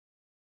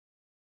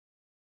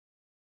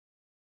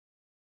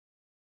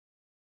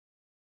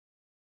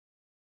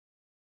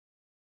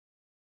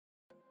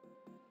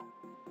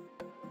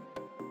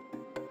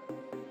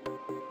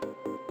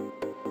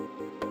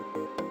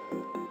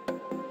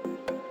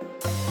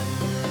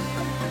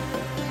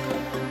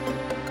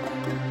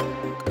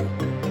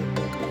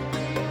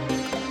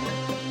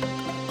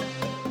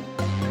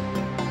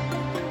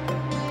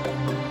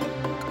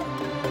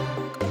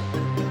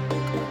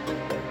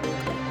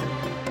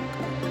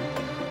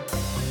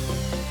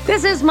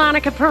This is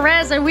Monica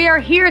Perez, and we are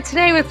here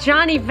today with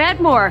Johnny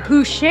Vedmore,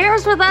 who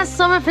shares with us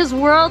some of his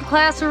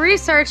world-class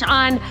research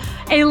on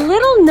a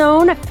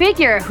little-known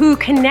figure who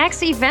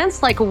connects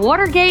events like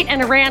Watergate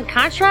and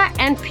Iran-Contra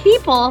and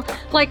people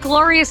like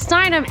Gloria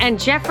Steinem and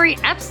Jeffrey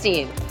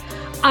Epstein.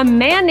 A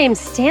man named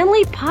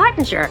Stanley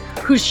Pottinger,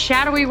 whose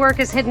shadowy work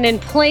is hidden in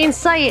plain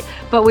sight,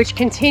 but which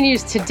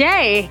continues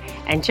today.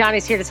 And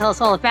Johnny's here to tell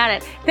us all about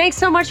it. Thanks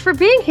so much for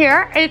being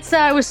here. It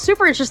was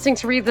super interesting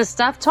to read this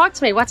stuff. Talk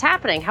to me. What's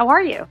happening? How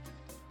are you?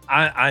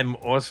 I'm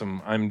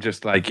awesome. I'm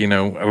just like,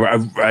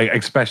 I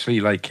especially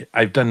like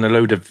I've done a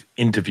load of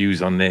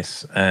interviews on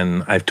this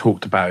and I've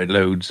talked about it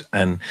loads.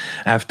 And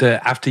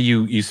after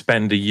you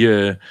spend a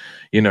year,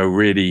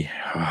 really,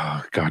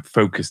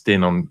 focused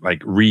in on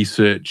like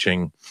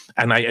researching.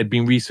 And I had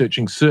been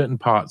researching certain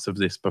parts of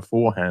this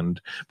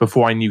beforehand,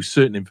 before I knew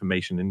certain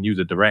information and knew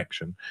the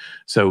direction.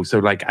 So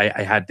like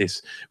I had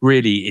this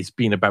really, it's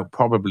been about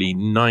probably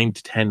 9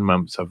 to 10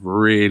 months of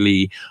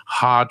really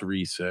hard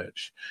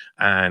research.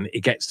 And it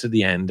gets to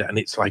the end and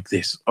it's like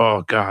this,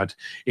 oh God,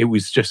 it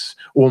was just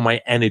all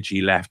my energy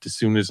left as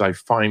soon as I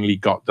finally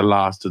got the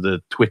last of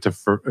the Twitter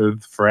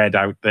thread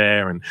out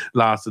there and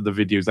last of the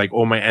videos, like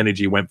all my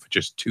energy went for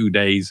just 2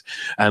 days.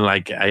 And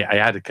like I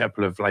had a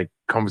couple of like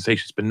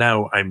conversations, but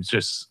now I'm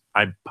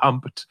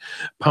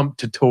pumped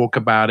to talk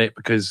about it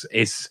because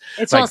it's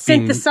like all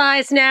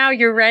synthesized now.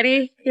 You're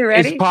ready.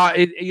 It's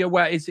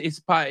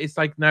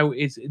like now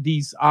it's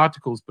these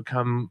articles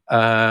become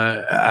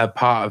a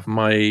part of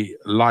my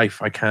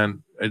life. I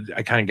can't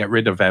get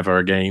rid of ever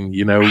again.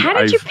 How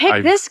did you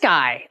pick this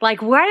guy?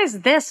 Like, why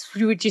is this?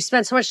 Would you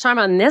spend so much time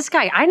on this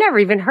guy? I never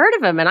even heard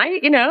of him, and I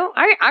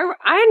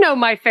know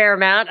my fair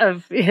amount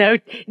of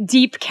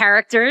deep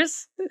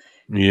characters.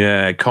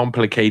 Yeah,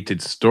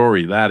 complicated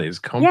story. That is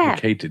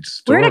complicated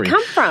story. Where'd it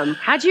come from?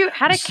 How'd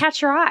it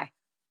catch your eye?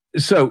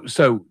 So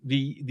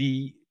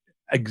the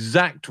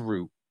exact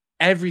route,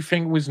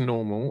 everything was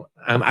normal,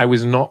 and I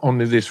was not on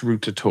this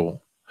route at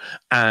all,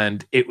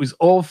 and it was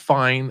all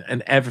fine,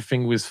 and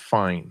everything was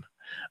fine,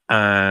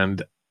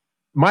 and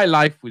my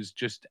life was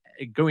just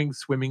going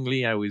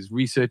swimmingly. I was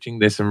researching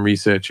this and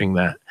researching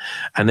that.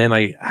 And then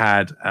I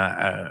had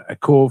a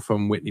call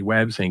from Whitney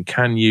Webb saying,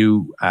 can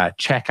you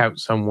check out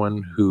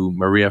someone who,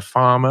 Maria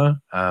Farmer,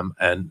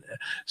 and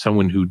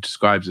someone who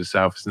describes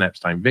herself as an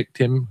Epstein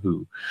victim,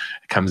 who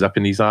comes up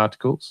in these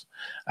articles.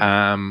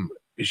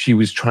 She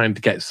was trying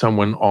to get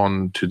someone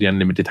on to the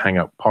Unlimited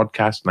Hangout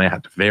podcast, and I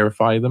had to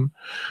verify them.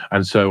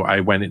 And so I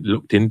went and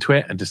looked into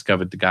it and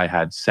discovered the guy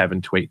had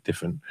 7 to 8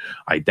 different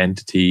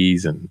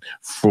identities and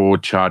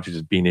fraud charges,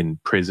 had been in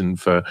prison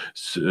for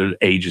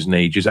ages and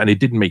ages, and it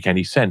didn't make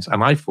any sense.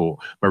 And I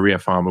thought Maria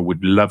Farmer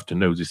would love to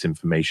know this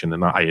information,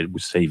 and I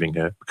was saving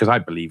her because I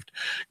believed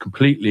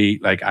completely,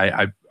 like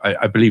I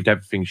believed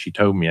everything she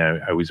told me.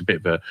 I was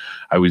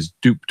I was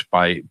duped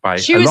by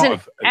she a was lot an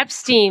of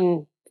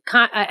Epstein.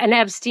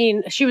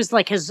 She was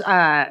like his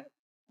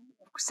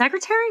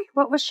secretary.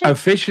 What was she?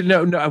 Officially,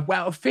 no.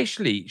 Well,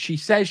 officially, she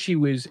says she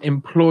was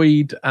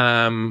employed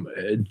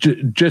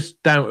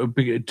just down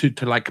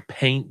to like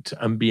paint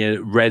and be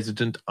a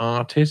resident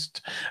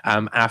artist.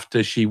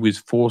 After she was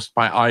forced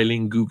by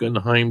Eileen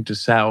Guggenheim to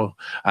sell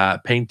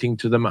painting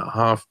to them at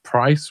half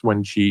price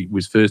when she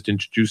was first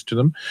introduced to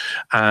them,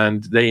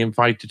 and they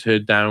invited her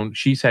down.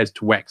 She says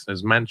to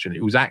Wexner's mansion.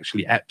 It was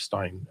actually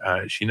Epstein.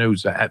 She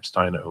knows that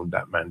Epstein owned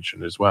that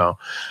mansion as well,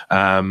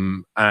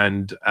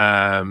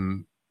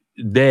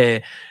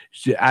 there,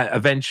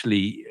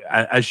 eventually,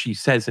 as she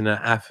says in an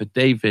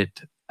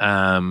affidavit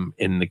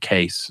in the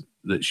case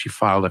that she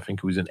filed, I think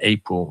it was in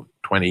April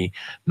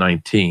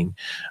 2019,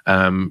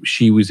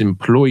 she was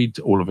employed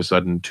all of a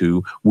sudden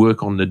to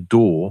work on the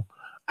door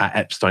at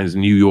Epstein's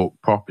New York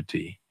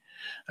property,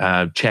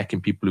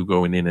 checking people who are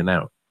going in and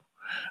out.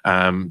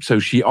 So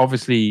she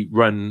obviously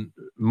run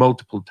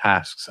multiple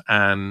tasks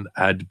and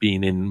had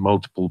been in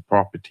multiple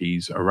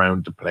properties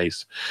around the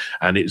place,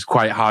 and it's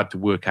quite hard to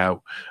work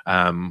out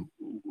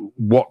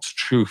what's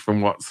true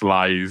from what's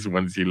lies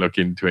once you look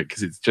into it,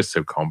 because it's just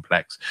so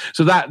complex.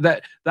 So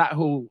that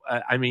whole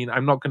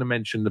I'm not going to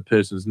mention the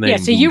person's name. Yeah,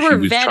 so you were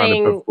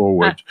vetting.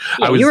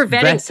 You were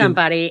vetting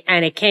somebody,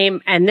 and it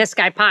came, and this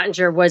guy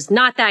Pottinger was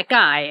not that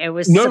guy. It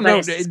was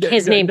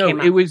his name came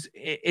up. It was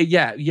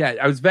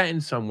I was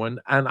vetting someone,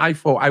 and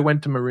I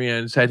went to Maria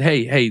and said,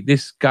 hey,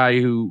 this guy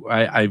who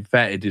I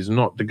vetted is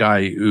not the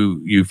guy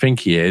who you think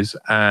he is,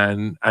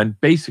 and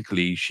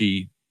basically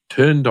she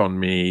turned on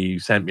me,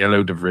 sent me a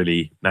load of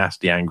really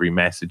nasty, angry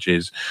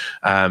messages,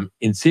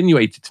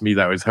 insinuated to me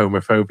that I was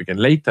homophobic, and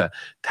later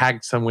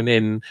tagged someone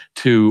in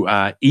to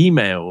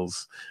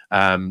emails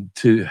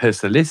to her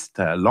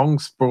solicitor, long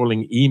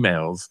sprawling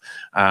emails,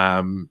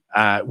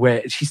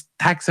 where she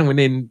tagged someone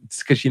in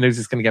because she knows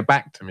it's going to get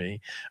back to me,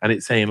 and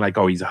it's saying like,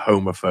 oh, he's a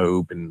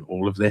homophobe and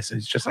all of this, and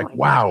it's just like,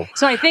 wow.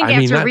 So I think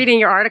after reading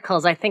your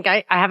articles, I think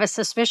I have a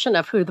suspicion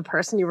of who the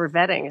person you were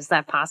vetting. Is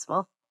that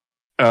possible?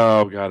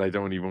 Oh God, I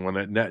don't even want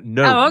to.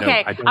 Oh,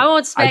 okay. I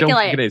won't I don't think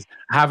speculate. it is.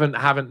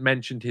 Haven't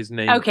mentioned his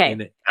name Okay.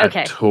 in it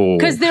Okay. at all.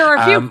 Because there are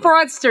a few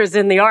fraudsters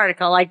in the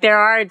article. Like there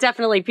are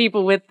definitely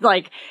people with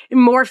like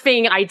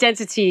morphing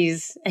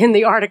identities in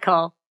the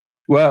article.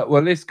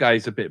 Well, this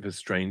guy's a bit of a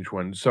strange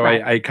one, so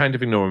Right. I kind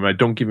of ignore him. I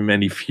don't give him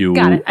any fuel.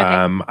 Got it. Okay.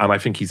 And I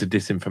think he's a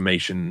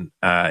disinformation.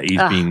 He's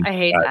been I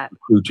hate that.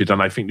 recruited,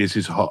 and I think this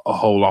is a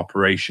whole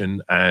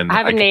operation. And I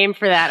have a name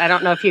for that. I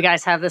don't know if you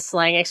guys have this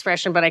slang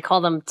expression, but I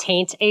call them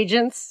taint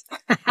agents.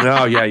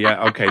 Oh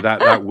yeah. Okay,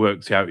 that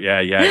works out.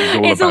 Yeah.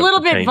 It's a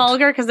little bit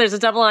vulgar because there's a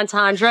double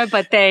entendre,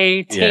 but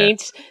they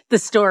taint the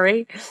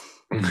story.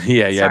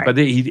 Yeah, Sorry.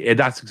 but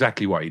that's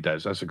exactly what he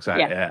does. That's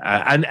exactly,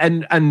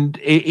 and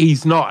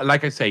he's not,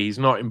 like I say, he's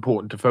not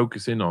important to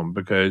focus in on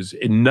because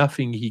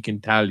nothing he can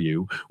tell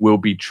you will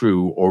be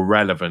true or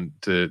relevant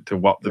to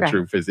what the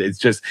truth is. It's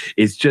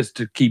just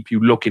to keep you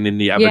looking in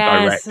the other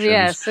directions.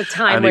 Yes, a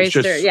time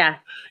waster.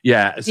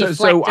 Yeah.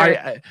 So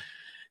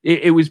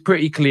it was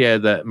pretty clear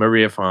that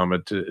Maria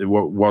Farmer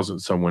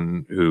wasn't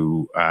someone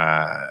who,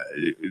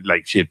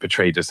 like, she had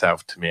portrayed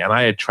herself to me. And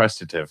I had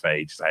trusted her for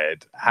ages. I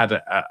had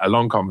a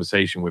long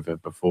conversation with her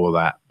before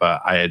that,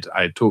 but I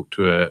had talked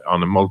to her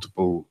on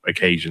multiple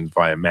occasions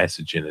via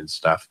messaging and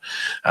stuff,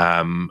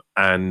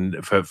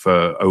 and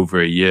for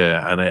over a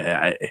year. And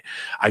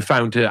I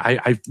found her,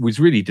 I was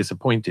really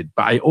disappointed.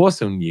 But I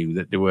also knew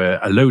that there were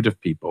a load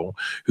of people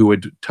who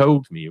had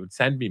told me, who would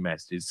send me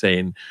messages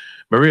saying,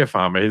 Maria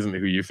Farmer isn't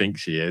who you think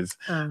she is.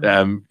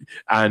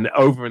 And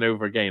over and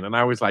over again. And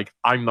I was like,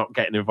 I'm not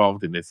getting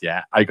involved in this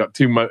yet. I got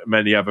too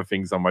many other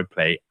things on my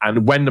plate.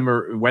 And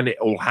when it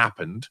all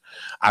happened,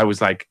 I was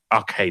like,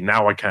 okay,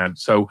 now I can't.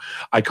 So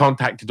I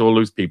contacted all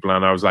those people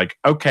and I was like,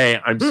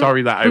 okay, I'm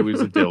sorry that I was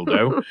a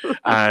dildo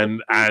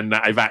and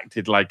I've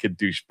acted like a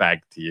douchebag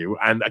to you.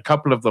 And a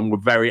couple of them were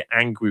very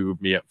angry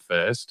with me at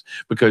first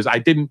because I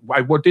didn't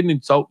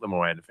insult them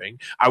or anything.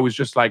 I was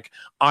just like,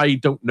 I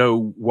don't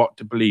know what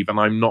to believe and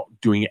I'm not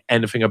doing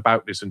anything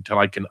about this until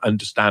I can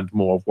understand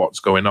more of what's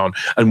going on.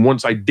 And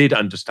once I did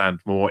understand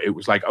more, it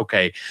was like,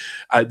 okay,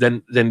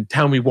 then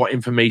tell me what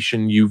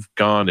information you've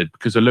garnered,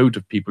 because a load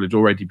of people had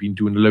already been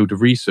doing a load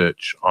of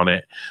research on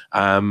it.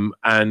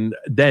 And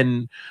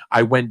then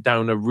I went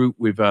down a route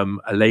with a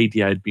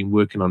lady I had been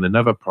working on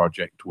another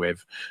project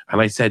with,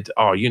 and I said,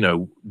 oh,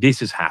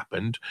 this has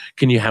happened.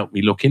 Can you help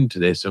me look into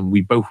this? And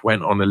we both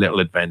went on a little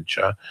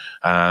adventure,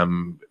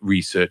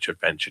 research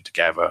adventure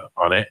together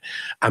on it.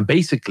 And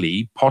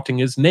basically,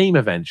 Pottinger's name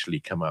eventually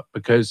come up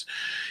because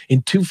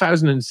in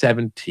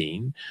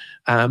 2017,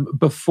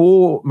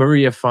 before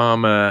Maria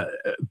Farmer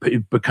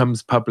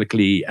becomes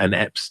publicly an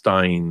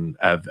Epstein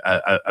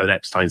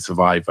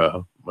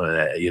survivor,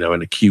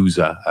 an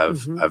accuser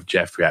of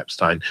Jeffrey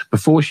Epstein,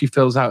 before she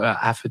fills out her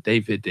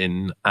affidavit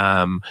in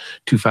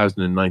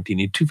 2019,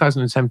 in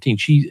 2017,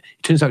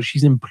 it turns out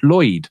she's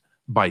employed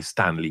by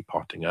Stanley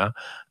Pottinger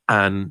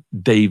and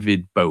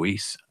David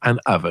Bowies and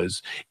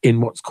others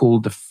in what's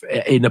called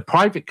in a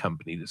private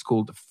company that's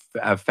called the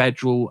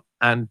Federal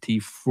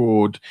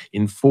Anti-Fraud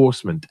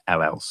Enforcement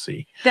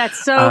LLC.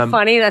 That's so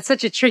funny. That's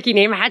such a tricky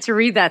name. I had to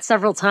read that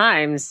several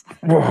times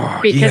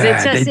because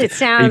it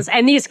sounds.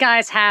 And these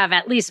guys have,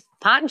 at least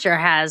Pottinger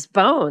has,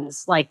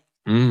 bones like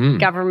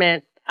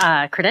government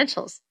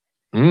credentials.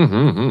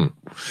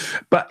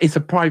 But it's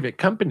a private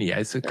company.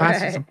 It's a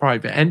class as a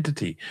private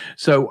entity.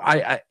 So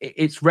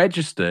it's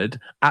registered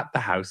at the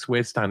house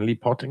where Stanley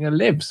Pottinger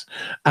lives.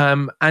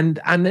 And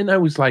then I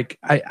was like,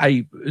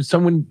 a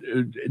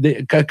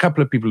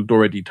couple of people had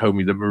already told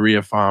me that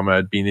Maria Farmer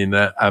had been in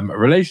a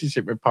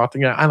relationship with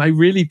Pottinger, and I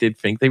really did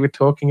think they were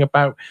talking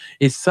about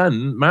his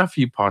son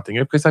Matthew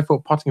Pottinger, because I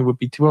thought Pottinger would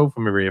be too old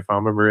for Maria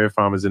Farmer. Maria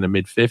Farmer's in the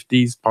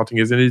mid-50s.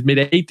 Pottinger's in his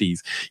mid-80s.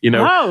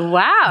 Oh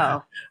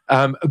wow!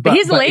 But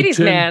he's a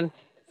ladies' man,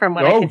 from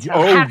what I can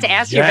tell. I have to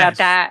ask you about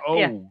that.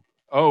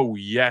 Oh,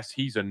 yes,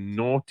 he's a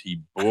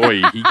naughty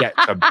boy. He gets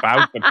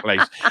about the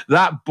place.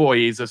 That boy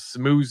is a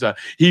smoozer.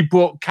 He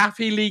brought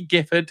Kathy Lee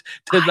Gifford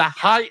to the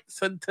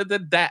heights and to the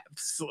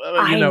depths.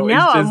 I know.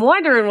 I'm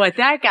wondering what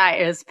that guy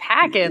is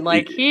packing.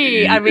 Like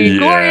Gloria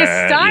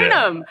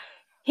Steinem.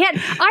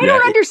 I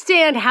don't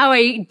understand how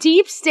a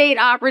deep state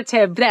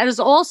operative that is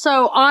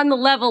also on the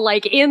level,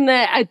 like in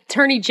the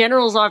attorney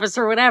general's office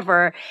or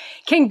whatever,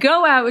 can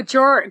go out with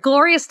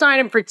Gloria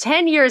Steinem for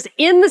 10 years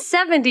in the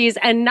 70s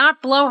and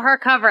not blow her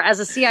cover as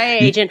a CIA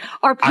agent.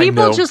 Are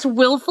people just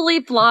willfully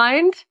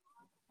blind?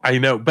 I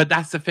know, but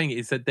that's the thing,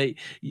 is that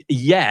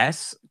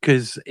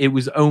because it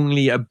was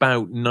only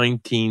about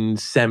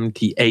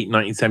 1978,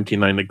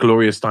 1979 that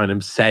Gloria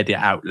Steinem said it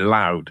out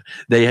loud.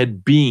 They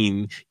had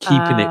been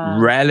keeping it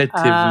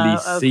relatively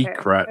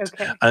secret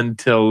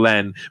until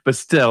then, but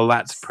still,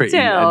 that's pretty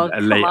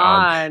late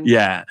on.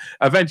 Yeah,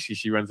 eventually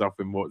she runs off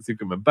with Mort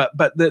Zuckerman. But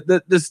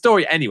the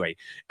story, anyway,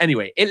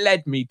 it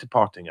led me to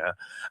Pottinger,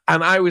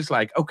 and I was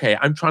like, okay,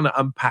 I'm trying to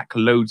unpack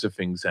loads of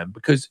things then,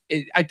 because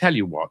I tell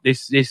you what,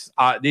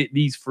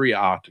 these 3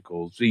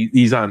 articles,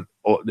 these aren't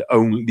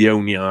the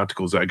only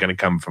articles that are going to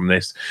come from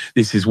this.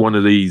 This is one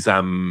of these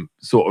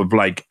sort of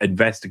like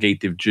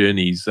investigative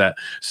journeys that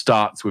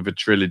starts with a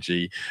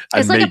trilogy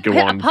and may go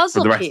on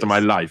for the rest of my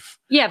life.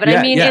 Yeah, but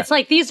I mean, it's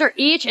like these are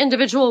each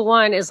individual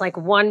one is like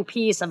one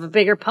piece of a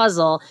bigger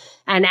puzzle.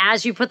 And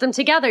as you put them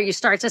together, you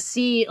start to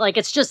see like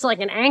it's just like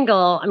an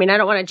angle. I mean, I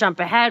don't want to jump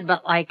ahead,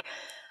 but like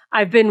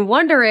I've been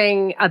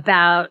wondering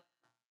about,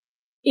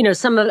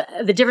 some of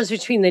the difference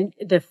between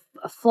the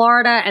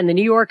Florida and the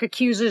New York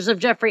accusers of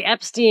Jeffrey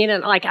Epstein.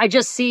 And like, I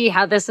just see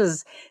how this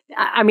is,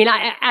 I mean,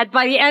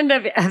 by the end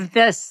of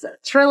this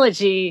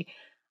trilogy,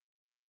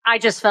 I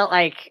just felt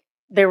like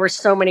there were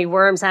so many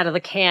worms out of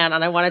the can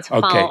and I wanted to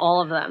follow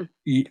all of them.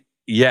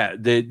 Yeah.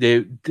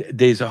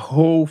 There's a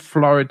whole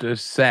Florida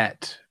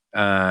set,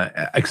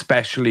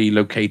 especially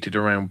located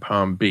around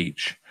Palm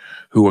Beach,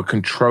 who are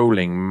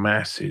controlling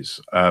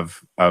masses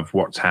of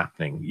what's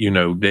happening,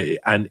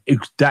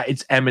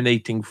 it's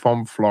emanating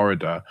from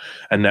Florida,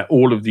 and that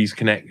all of these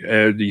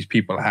these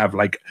people have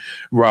like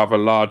rather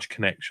large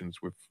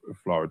connections with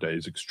Florida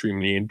is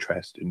extremely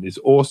interesting. There's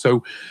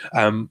also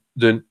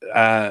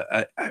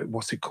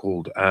what's it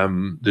called?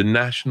 The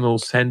National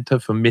Center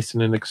for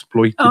Missing and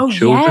Exploited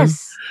Children.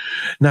 Yes.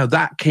 Now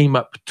that came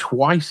up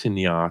twice in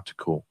the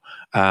article.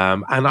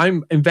 And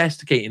I'm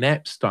investigating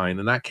Epstein,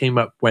 and that came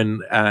up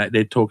when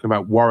they're talking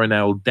about Warren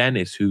L.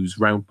 Dennis, who's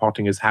round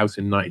Pottinger's house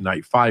in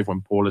 1995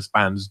 when Paula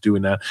Span's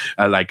doing an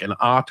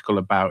article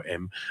about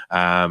him,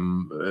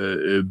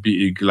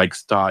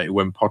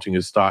 when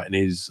Pottinger's starting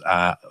his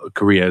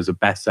career as a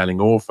best-selling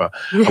author.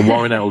 And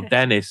Warren L.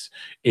 Dennis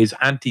is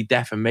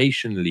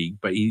Anti-Defamation League,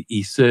 but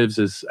he serves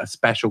as a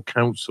special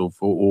counsel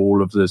for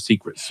all of the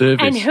Secret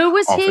Service. And who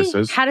was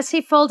officers. He? How does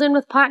he fold in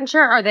with Pottinger?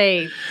 Are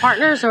they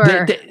partners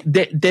or?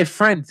 They're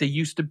friends. They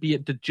used to be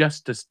at the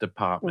Justice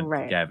Department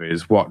together,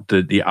 is what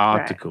the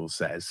article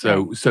says.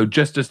 So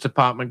Justice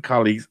Department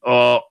colleagues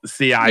or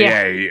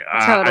CIA.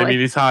 Totally. I mean,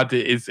 it's hard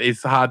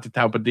to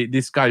tell, but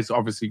this guy's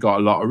obviously got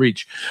a lot of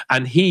reach,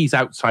 and he's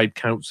outside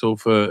counsel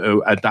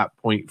for at that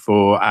point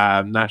for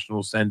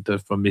National Center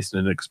for Missing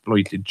and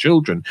Exploited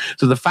Children.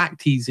 So the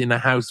fact he's in a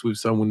house with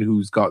someone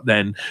who's got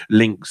then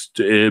links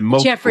to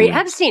Jeffrey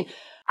Epstein.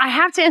 I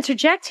have to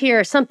interject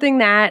here something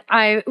that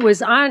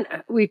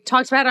we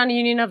talked about on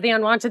Union of the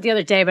Unwanted the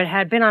other day, but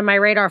had been on my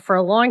radar for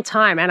a long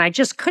time. And I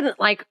just couldn't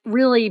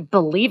really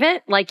believe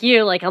it like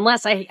you,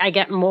 unless I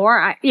get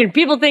more.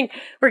 People think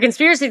we're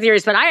conspiracy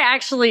theories, but I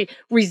actually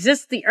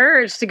resist the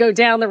urge to go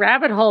down the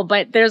rabbit hole.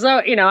 But there's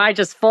I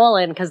just fall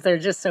in because they're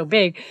just so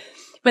big.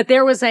 But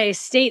there was a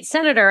state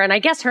senator, and I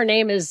guess her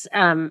name is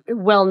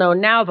well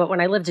known now, but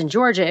when I lived in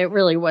Georgia, it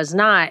really was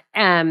not.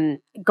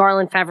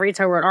 Garland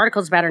Favorito wrote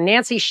articles about her.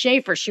 Nancy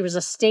Schaefer, she was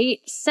a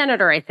state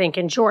senator, I think,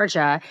 in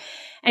Georgia,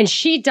 and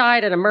she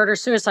died in a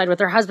murder-suicide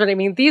with her husband. I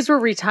mean, these were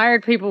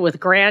retired people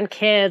with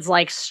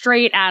grandkids,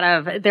 straight out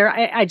of there.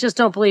 I just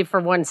don't believe for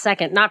 1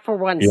 second, not for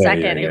one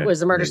second, it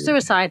was a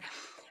murder-suicide.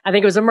 I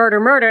think it was a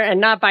murder,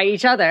 and not by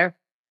each other.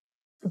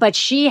 But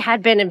she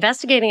had been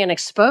investigating and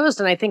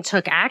exposed, and I think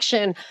took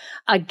action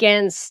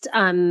against,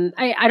 I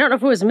don't know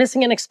if it was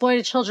missing and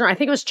exploited children. I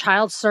think it was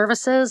child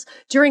services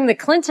during the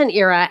Clinton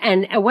era.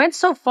 And it went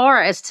so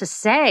far as to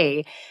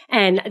say,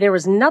 and there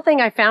was nothing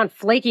I found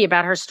flaky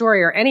about her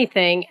story or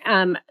anything,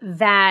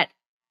 that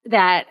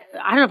I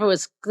don't know if it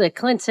was the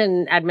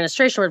Clinton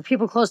administration or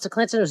people close to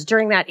Clinton, it was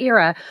during that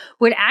era,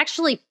 would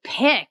actually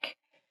pick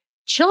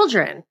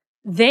children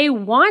they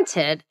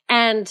wanted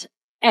and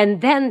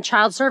then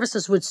child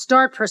services would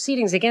start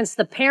proceedings against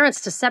the parents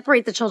to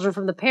separate the children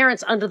from the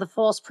parents under the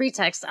false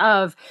pretext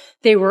of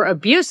they were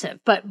abusive,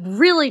 but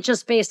really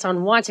just based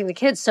on wanting the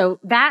kids. So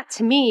that,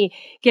 to me,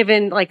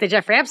 given the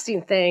Jeffrey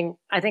Epstein thing,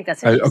 I think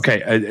that's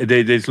interesting.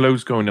 There's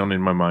loads going on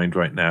in my mind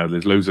right now.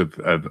 There's loads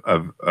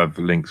of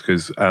links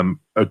because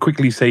I'll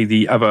quickly say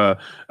the other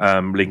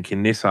link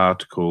in this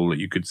article that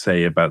you could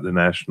say about the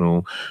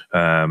National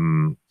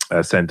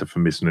Center for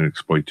Missing and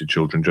Exploited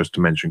Children, just to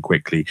mention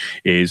quickly,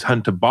 is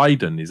Hunter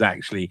Biden is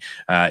actually,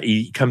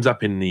 he comes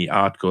up in the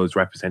article as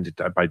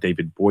represented by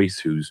David Boyce,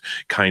 who's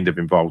kind of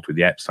involved with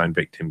the Epstein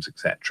victims,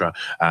 etc.,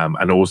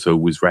 and also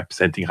was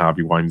representing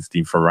Harvey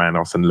Weinstein,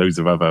 Theranos, and loads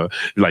of other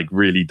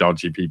really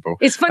dodgy people.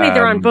 It's funny,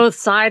 they're on both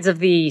sides of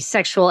the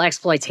sexual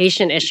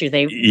exploitation issue.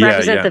 They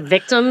represent the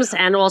victims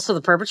and also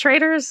the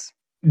perpetrators.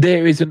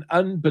 There is an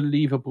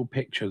unbelievable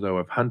picture, though,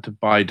 of Hunter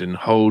Biden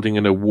holding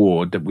an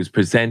award that was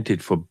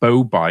presented for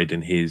Beau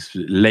Biden, his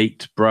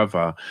late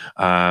brother,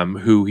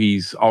 who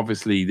he's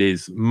obviously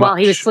there's much while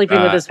he was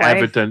sleeping with his wife.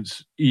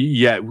 Evidence,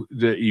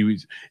 that he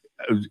was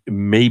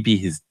maybe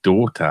his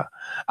daughter.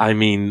 I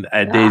mean,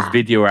 there's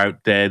video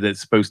out there that's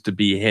supposed to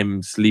be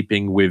him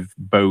sleeping with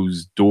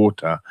Beau's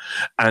daughter,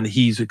 and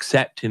he's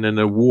accepting an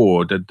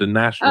award at the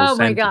National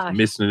Center for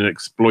Missing and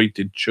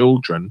Exploited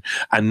Children,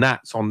 and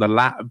that's on the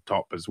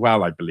laptop as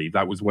well, I believe.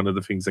 That was one of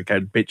the things that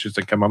pictures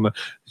that come on.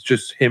 It's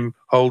just him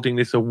holding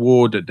this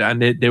award,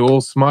 and they're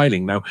all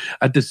smiling. Now,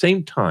 at the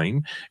same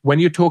time, when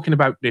you're talking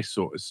about this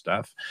sort of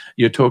stuff,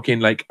 you're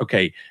talking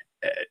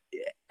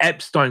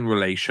Epstein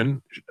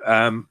relation,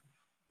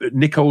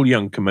 Nicole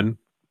Youngkerman,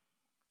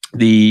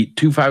 the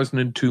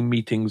 2002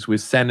 meetings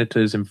with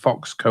senators in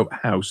Foxcote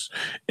House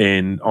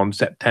on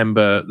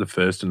September the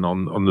 1st and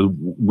on the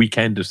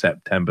weekend of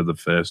September the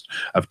 1st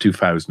of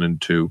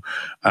 2002.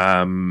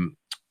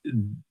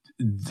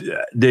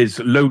 There's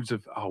loads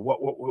of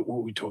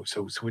what we talk.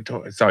 So we're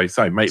talking. Sorry.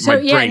 My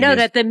brain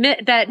is,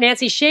 that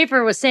Nancy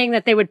Schaefer was saying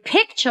that they would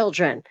pick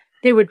children.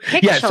 They would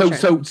pick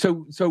children.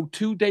 So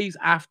 2 days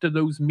after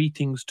those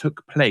meetings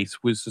took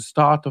place was the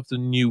start of the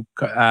new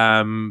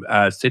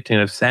sitting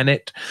of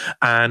Senate,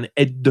 and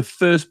the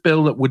first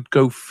bill that would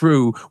go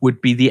through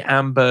would be the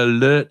Amber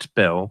Alert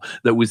bill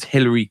that was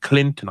Hillary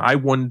Clinton. I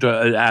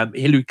wonder,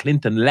 Hillary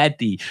Clinton led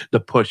the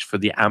push for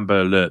the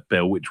Amber Alert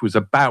bill, which was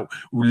about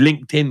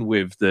linked in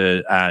with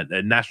the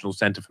National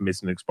Center for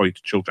Missing and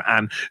Exploited Children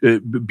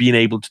and being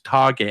able to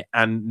target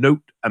and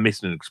note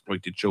missing and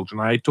exploited children.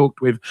 I talked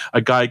with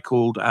a guy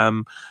called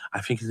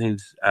I think his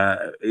name's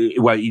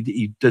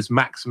he does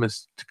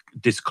Maximus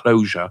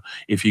Disclosure.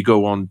 If you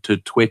go on to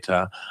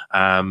Twitter,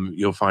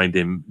 you'll find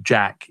him,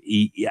 Jack.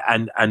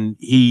 And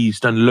he's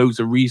done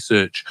loads of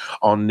research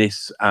on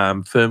this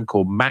firm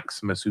called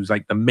Maximus, who's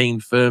like the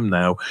main firm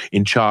now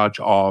in charge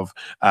of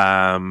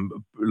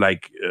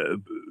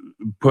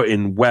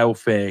putting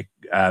welfare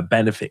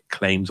benefit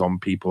claims on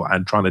people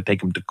and trying to take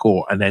them to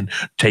court and then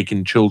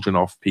taking children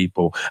off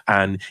people.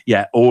 And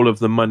all of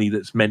the money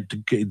that's meant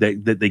to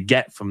that they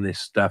get from this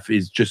stuff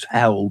is just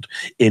held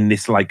in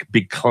this like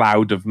big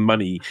cloud of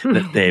money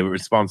that they're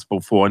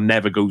responsible for and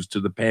never goes to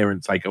the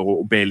parents,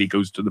 or barely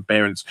goes to the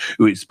parents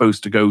who it's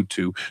supposed to go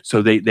to.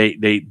 So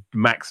they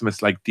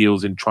Maximus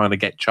deals in trying to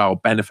get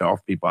child benefit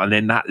off people, and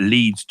then that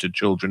leads to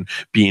children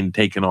being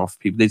taken off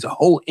people. There's a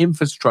whole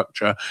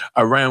infrastructure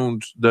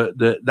around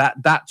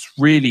that's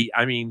really,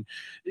 I mean,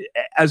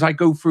 as I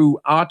go through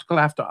article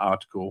after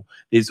article,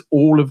 there's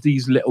all of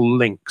these little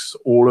links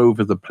all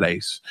over the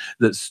place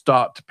that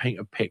start to paint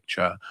a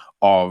picture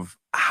of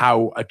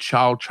how a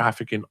child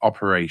trafficking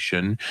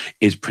operation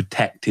is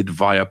protected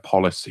via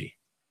policy,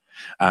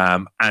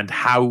 and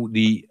how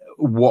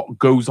what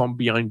goes on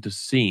behind the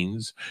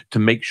scenes to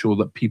make sure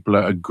that people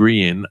are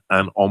agreeing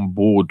and on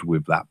board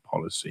with that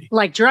policy.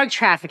 Like drug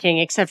trafficking,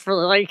 except for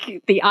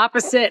the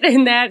opposite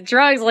in that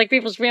drugs,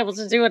 people should be able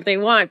to do what they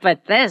want.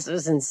 But this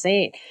is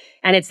insane.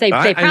 And they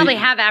probably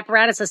have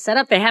apparatuses set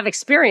up. They have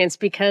experience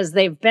because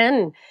they've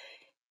been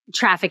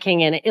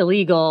trafficking in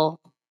illegal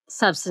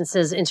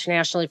substances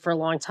internationally for a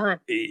long time.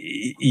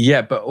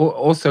 Yeah, but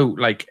also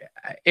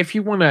if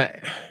you want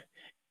to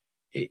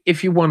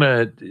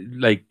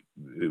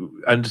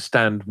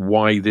understand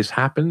why this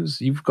happens,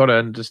 you've got to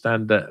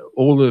understand that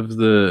all of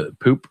the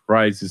poop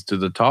rises to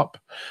the top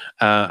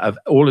of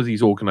all of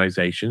these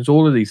organizations,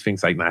 all of these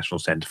things like National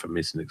Center for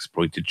Missing and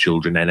Exploited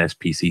Children,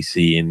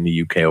 NSPCC in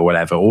the UK or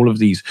whatever, all of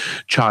these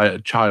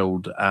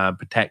child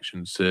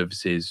protection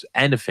services,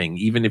 anything,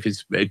 even if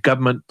it's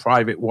government,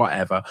 private,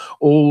 whatever,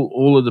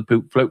 all of the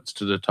poop floats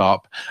to the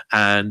top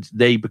and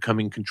they become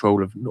in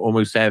control of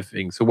almost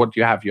everything. So what do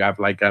you have? You have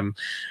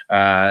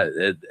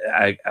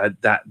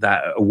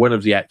one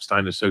of the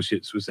Epstein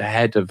associates was the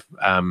head of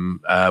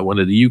one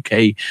of the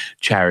UK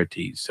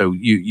charities. So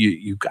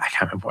you I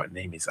can't remember what her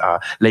name is.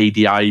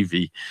 Lady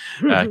Ivy,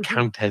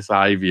 Countess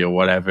Ivy, or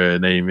whatever her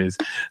name is.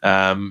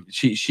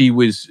 She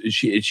was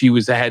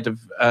the head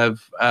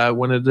of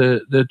one of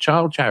the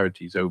child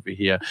charities over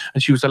here,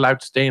 and she was allowed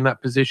to stay in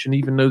that position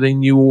even though they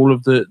knew all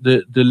of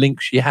the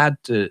links she had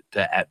to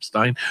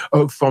Epstein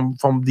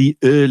from the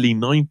early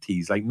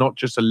 90s, not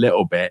just a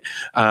little bit.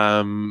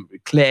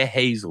 Claire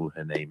Hazel,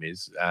 her name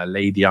is,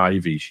 Lady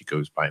Ivy, she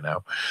goes by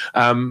now.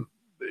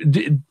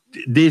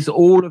 There's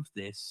all of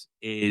this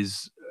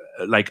is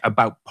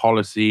about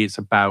policy. It's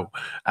about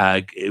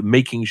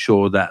making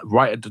sure that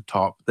right at the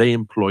top they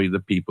employ the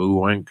people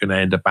who aren't going to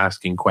end up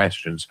asking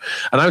questions.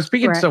 And I was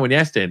speaking to someone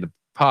yesterday in the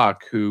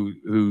park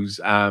who's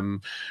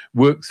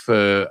works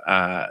for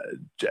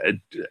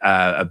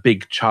a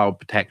big child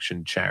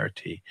protection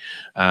charity,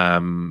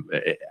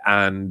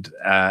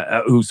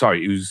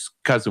 whose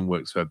cousin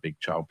works for a big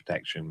child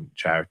protection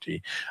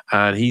charity,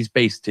 and he's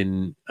based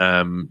in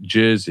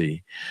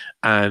Jersey,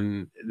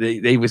 and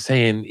they were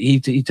saying he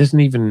doesn't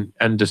even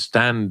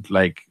understand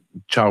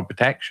child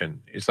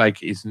protection.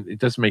 It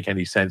doesn't make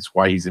any sense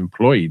why he's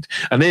employed,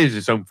 and there's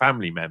his own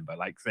family member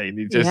saying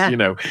he just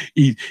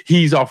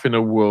he's off in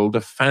a world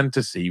of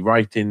fantasy,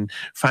 writing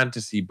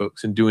fantasy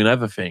books and doing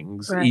other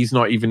things. He's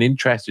not even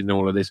interested in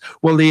all of this.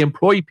 Well, they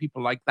employ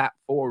people like that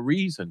for a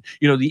reason.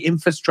 The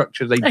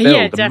infrastructure they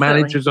build, the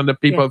managers and the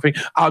people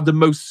are the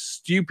most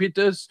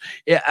stupidest,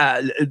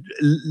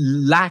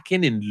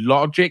 lacking in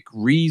logic,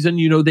 reason.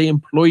 They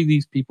employ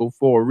these people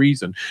for a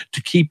reason,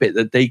 to keep it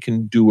that they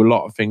can do a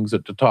lot of things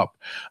at the top.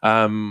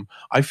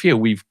 I feel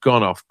we've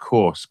gone off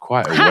course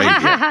quite a way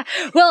here.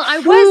 Well,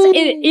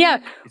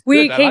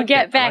 we can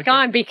get back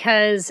on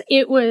because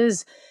it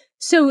was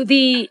So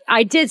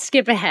I did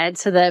skip ahead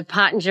to the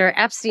Pottinger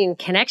Epstein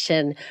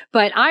connection,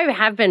 but I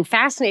have been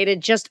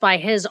fascinated just by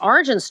his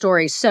origin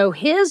story. So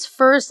his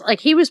first, like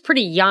he was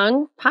pretty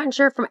young,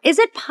 Pottinger is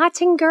it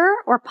Pottinger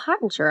or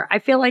Pottinger? I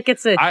feel like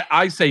it's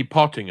I say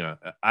Pottinger.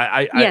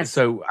 Yes.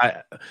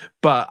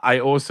 But I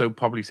also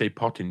probably say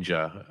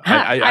Pottinger.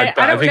 I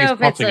But I don't think know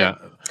it's if it's Pottinger.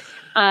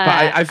 But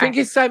I think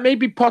it's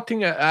maybe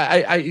Pottinger.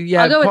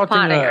 I'll go with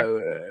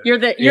Pottinger. You're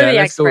the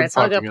let's go with expert,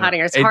 so I'll go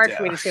Pottinger. It's hard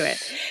for me to do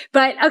it.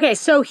 But okay,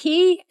 so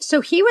he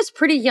was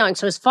pretty young.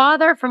 So his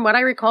father, from what I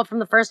recall from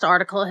the first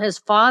article, his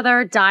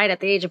father died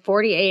at the age of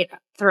 48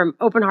 from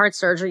open heart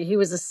surgery. He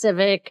was a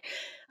civic,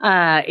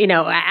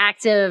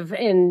 active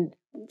in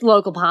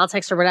local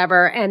politics or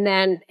whatever. And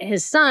then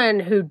his son,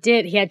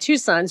 he had two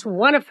sons,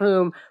 one of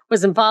whom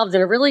was involved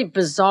in a really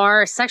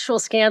bizarre sexual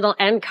scandal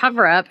and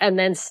cover up. And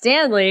then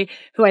Stanley,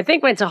 who I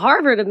think went to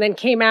Harvard and then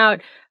came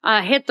out,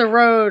 hit the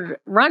road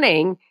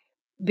running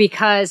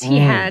because he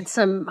had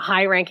some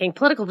high ranking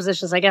political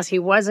positions. I guess he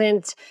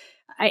wasn't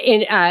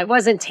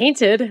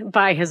tainted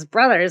by his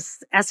brother's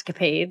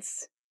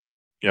escapades.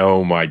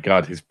 Oh my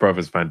God, his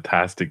brother's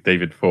fantastic,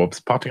 David Forbes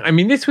Pottinger. I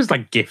mean, this was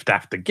like gift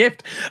after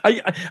gift.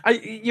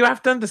 You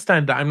have to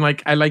understand that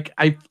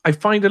I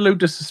find a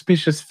load of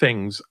suspicious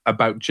things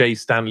about J.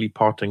 Stanley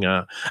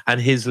Pottinger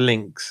and his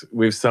links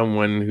with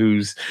someone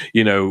who's,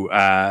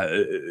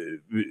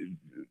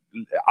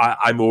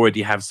 I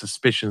already have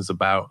suspicions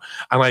about.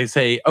 And I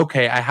say,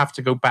 okay, I have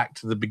to go back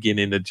to the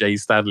beginning of J.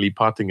 Stanley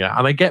Pottinger.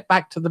 And I get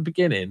back to the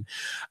beginning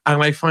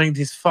and I find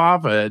his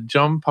father,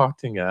 John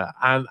Pottinger.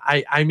 And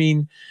I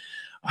mean,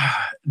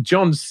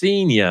 John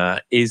Sr.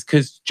 is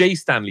because J.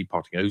 Stanley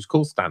Pottinger, who's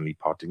called Stanley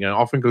Pottinger,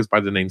 often goes by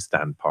the name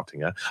Stan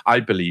Pottinger. I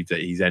believe that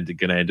he's going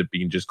to end up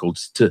being just called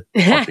St.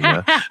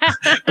 Pottinger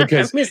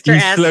because he's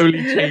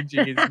slowly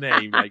changing his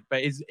name.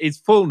 But his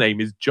full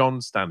name is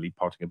John Stanley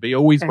Pottinger, but he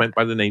always went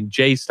by the name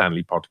J.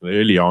 Stanley Pottinger.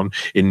 Early on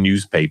in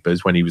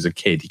newspapers, when he was a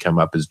kid, he came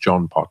up as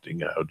John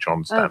Pottinger or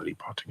John Stanley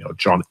Pottinger or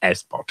John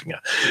S. Pottinger.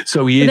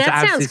 So he is.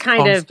 That sounds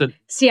kind of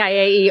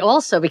CIA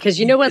also, because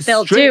you know what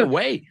they'll do?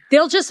 Away.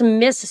 They'll just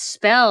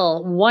misspell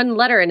one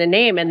letter in a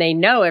name and they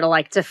know it'll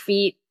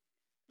defeat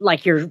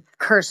your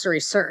cursory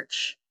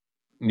search.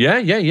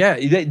 Yeah.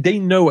 They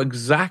know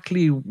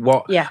exactly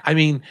what. Yeah. I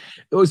mean,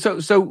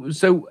 so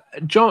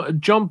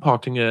John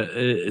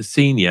Pottinger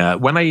Senior.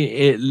 When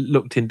I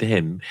looked into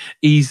him,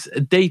 he's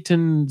a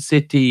Dayton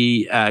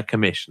City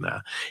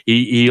commissioner.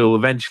 He'll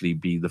eventually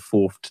be the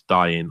fourth to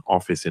die in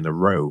office in a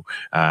row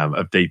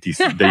of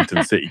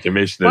Dayton City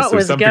commissioners. What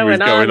was something was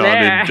going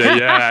on in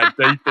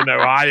Dayton,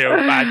 Ohio,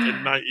 back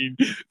in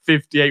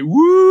 1958.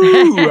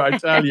 Woo! I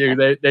tell you,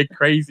 they're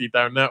crazy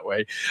down that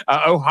way.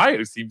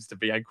 Ohio seems to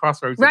be on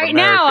crossroads right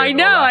now. I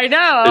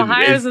know.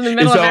 Ohio's in the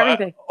middle of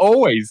everything.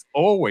 Always.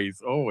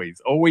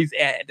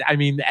 I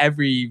mean,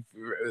 every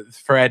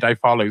thread I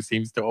follow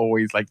seems to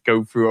always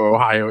go through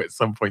Ohio at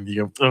some point.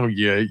 You go, oh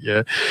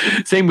yeah.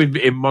 Same with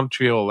in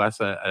Montreal. That's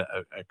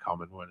a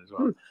common one as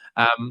well.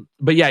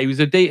 But yeah, he was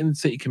a Dayton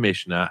City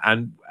commissioner,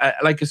 and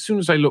as soon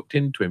as I looked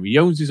into him, he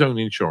owns his own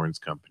insurance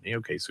company.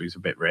 Okay, so he's a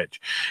bit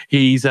rich.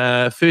 He's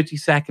a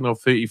 32nd or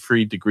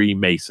 33rd degree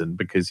Mason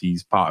because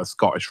he's part of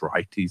Scottish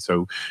Rite.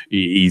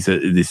 He's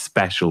this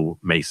special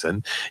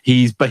Mason.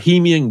 He's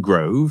Bohemian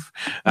Grove.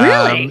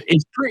 Really?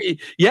 It's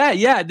pretty.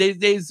 Yeah.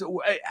 There's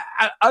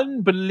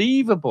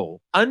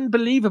unbelievable.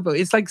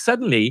 It's like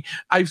suddenly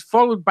I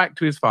followed back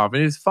to his father,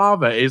 and his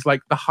father is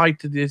like the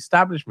height of the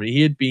establishment.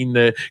 He had been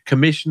the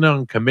commissioner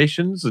on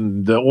commissions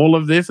and all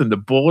of this, and the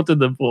board of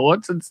the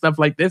boards and stuff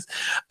like this.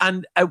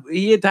 And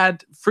he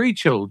had 3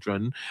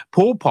 children.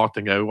 Paul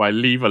Pottinger, who I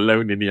leave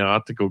alone in the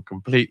article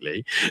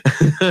completely.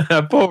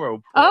 Poor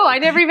old Paul. Oh, I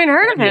never even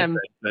heard of him.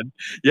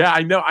 Yeah,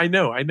 I know.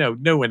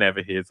 No one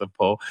ever hears of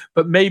Paul,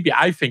 but maybe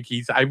I think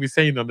I was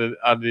saying on the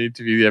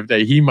interview the other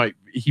day,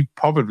 he's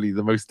probably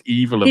the most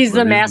evil of them. He's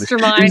the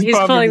mastermind. He's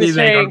pulling the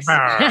strings.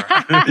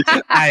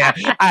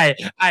 I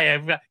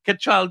have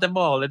controlled them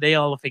all, and they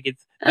all think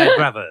it's my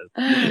brothers.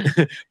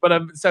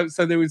 But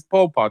so there was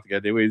Paul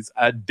Pottinger, there was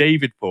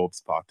David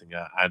Forbes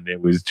Pottinger, and there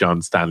was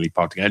John Stanley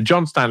Pottinger. And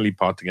John Stanley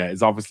Pottinger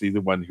is obviously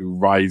the one who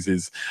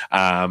rises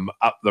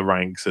up the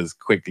ranks as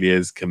quickly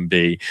as can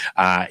be.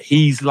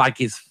 He's like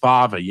his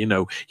father,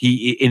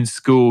 He in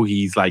school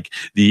he's like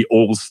the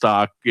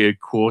all-star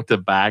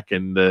quarterback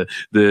and the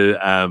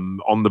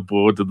on the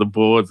board of the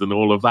boards and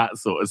all of that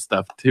sort of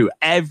stuff too.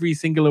 Every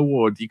single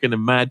award you can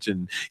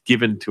imagine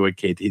given to a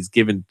kid is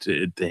given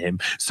to him.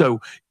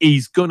 So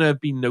he's gonna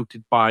be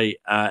noted by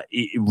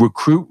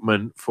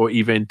recruitment for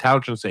either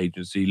intelligence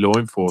agency, law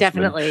enforcement,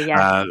 definitely,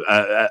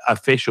 yeah.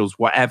 Officials,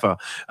 whatever.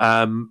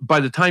 By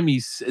the time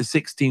he's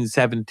 16,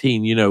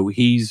 17,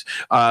 he's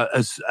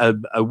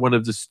one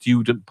of the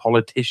student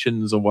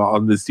politicians or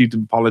on the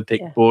student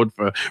politic board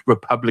for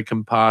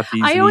Republican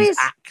parties. He's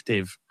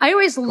active. I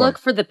always look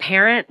for the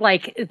parent,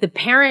 the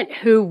parent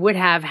who would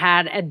have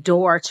had a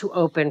door to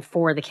open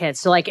for the kids.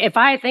 So if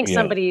I think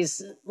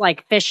somebody's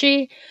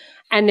fishy,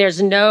 and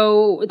there's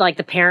no, like,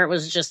 the parent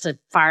was just a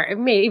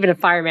even a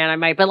fireman, I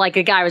might, but like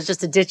a guy was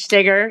just a ditch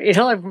digger,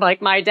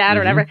 like my dad or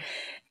whatever.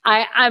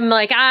 I'm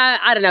like,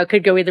 I don't know,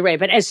 could go either way.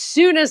 But as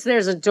soon as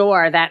there's a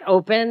door that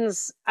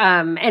opens,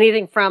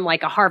 anything from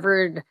like a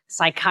Harvard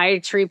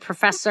psychiatry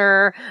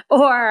professor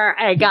or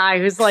a guy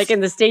who's like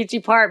in the State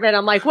Department,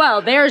 I'm like,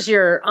 well, there's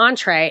your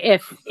entree.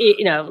 If,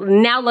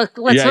 now let's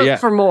look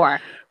for more.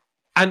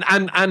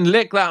 And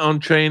lick that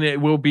entree and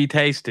it will be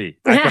tasty.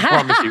 I can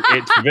promise you,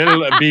 it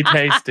will be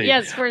tasty.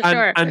 Yes, for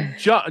sure. And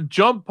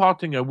John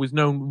Pottinger was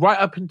known right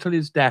up until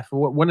his death.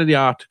 One of the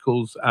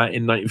articles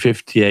in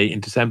 1958,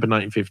 in December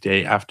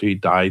 1958, after he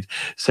died,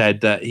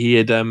 said that he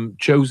had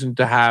chosen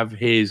to have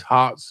his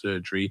heart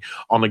surgery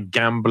on a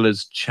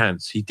gambler's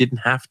chance. He didn't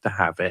have to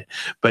have it,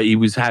 but he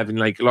was having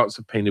like lots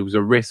of pain. There was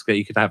a risk that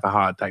he could have a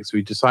heart attack, so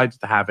he decided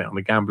to have it on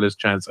a gambler's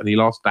chance, and he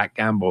lost that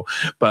gamble.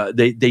 But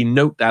they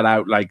note that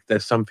out like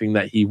there's something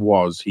that he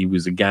was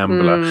a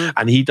gambler,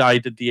 and he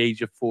died at the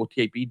age of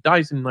 48, but he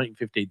dies in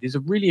 1958. There's a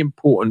really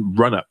important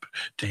run-up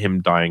to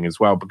him dying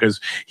as well,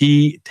 because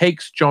he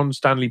takes John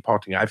Stanley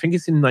Pottinger, I think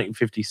it's in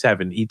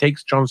 1957, he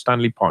takes John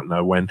Stanley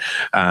Pottinger when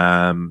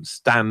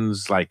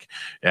Stan's like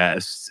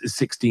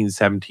 16,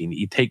 17,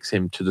 he takes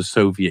him to the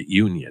Soviet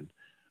Union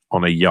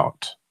on a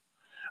yacht.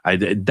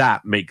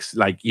 That makes,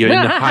 like, you're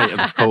in the height of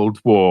the Cold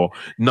War,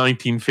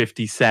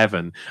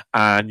 1957,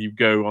 and you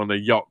go on a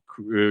yacht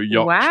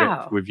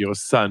trip with your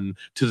son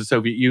to the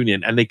Soviet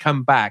Union, and they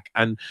come back,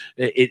 and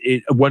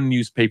one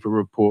newspaper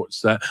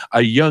reports that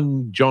a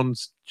young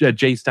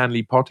J.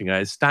 Stanley Pottinger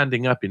is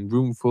standing up in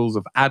roomfuls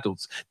of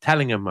adults,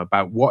 telling him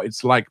about what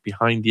it's like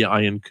behind the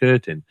Iron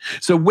Curtain.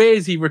 So where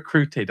is he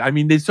recruited? I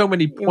mean, there's so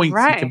many points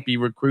he can be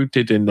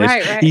recruited in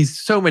this. He's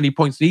so many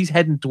points. He's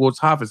heading towards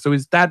Harvard. So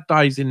his dad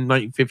dies in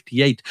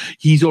 1958.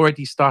 He's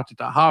already started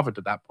at Harvard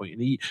at that point,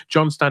 and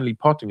John Stanley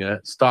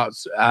Pottinger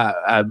starts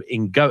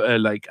in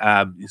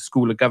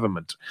School of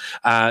Government.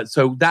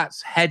 So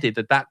that's headed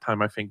at that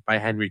time, I think, by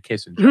Henry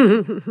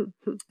Kissinger.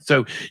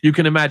 So you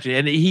can imagine,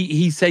 and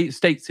he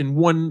states in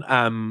one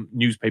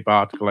newspaper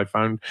article I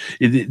found,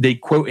 they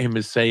quote him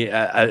as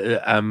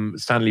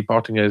Stanley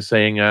Pottinger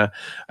saying, a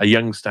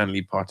young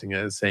Stanley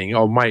Pottinger saying,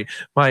 "Oh,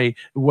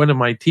 one of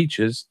my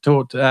teachers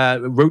wrote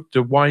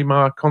the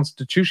Weimar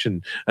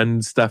Constitution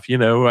and stuff.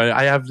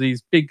 I have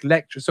these big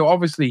lectures." So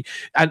obviously,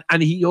 and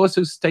he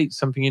also states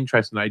something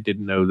interesting I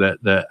didn't know,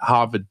 that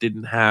Harvard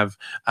didn't have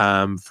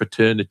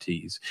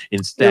fraternities.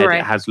 Instead,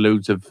 it has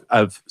loads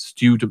of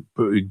student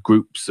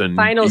groups and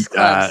finals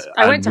clubs.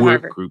 I went to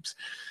Harvard. Groups.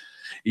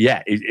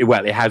 Yeah,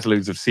 it has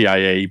loads of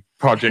CIA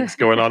projects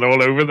going on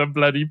all over the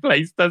bloody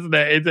place, doesn't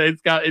it?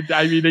 It can't help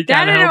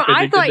it.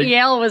 I thought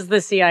Yale was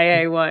the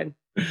CIA one.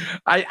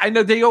 I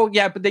know they all,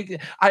 but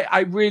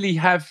I really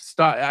have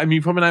started. I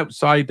mean, from an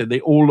outsider, they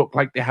all look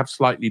like they have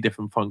slightly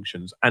different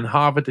functions, and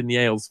Harvard and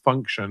Yale's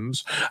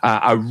functions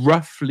are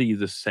roughly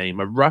the same,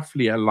 are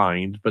roughly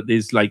aligned, but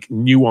there's like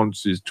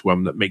nuances to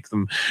them that make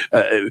them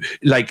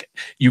like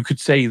you could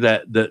say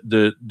that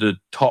the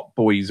top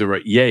boys are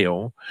at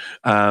Yale,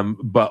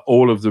 but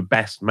all of the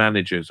best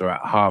managers are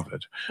at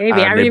Harvard.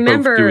 Maybe I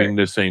remember both doing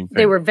the same thing.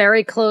 They were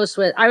very close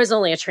with. I was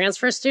only a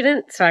transfer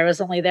student, so I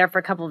was only there for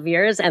a couple of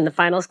years, and the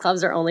finals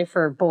clubs are only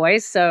for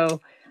boys.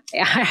 So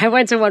I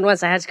went to one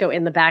once. I had to go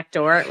in the back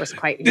door. It was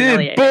quite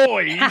humiliating.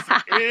 Boys.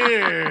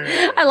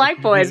 I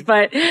like boys,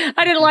 but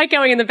I didn't like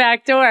going in the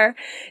back door.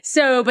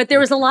 So, but there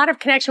was a lot of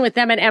connection with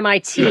them at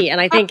MIT, and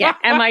I think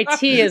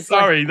MIT is.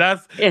 Sorry,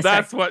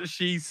 that's what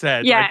she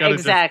said. Yeah,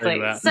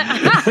 exactly.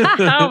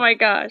 Oh my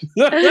gosh.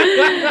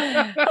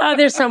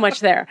 There's so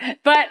much there.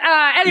 But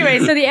anyway,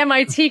 so the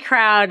MIT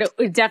crowd,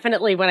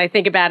 definitely, when I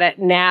think about it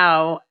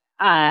now,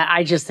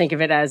 I just think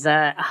of it as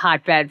a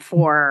hotbed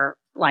for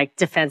like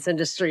defense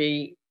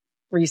industry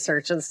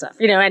research and stuff,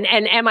 and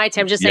MIT,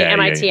 I'm just saying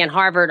MIT and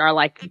Harvard are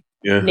like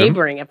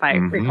neighboring, if I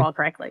recall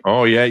correctly.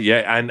 Oh yeah.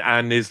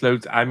 And there's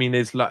loads. I mean,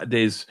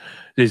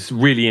 there's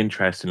really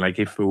interesting. Like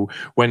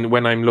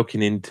when I'm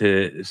looking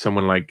into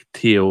someone like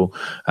Thiel,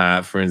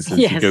 for instance,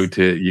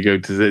 you go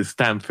to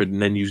Stanford,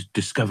 and then you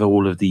discover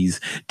all of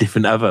these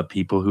different other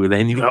people who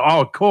then you go,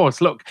 oh, of course,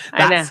 look,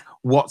 that's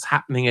what's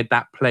happening at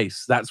that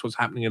place. That's what's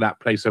happening at that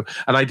place. So,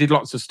 and I did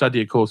lots of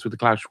study, of course, with the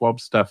Klaus Schwab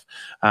stuff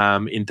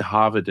into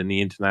Harvard and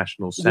the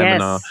International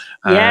Seminar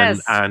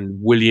and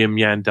William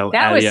Yandell Elliott.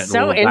 That was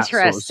so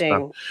interesting.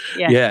 Sort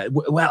of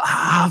well,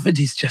 Harvard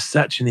is just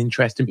such an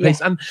interesting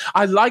place, and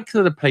I like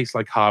that a place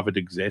like Harvard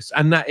exists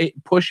and that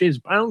it pushes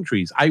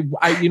boundaries. I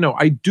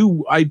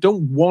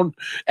don't want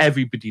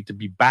everybody to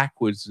be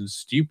backwards and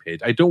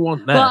stupid. I don't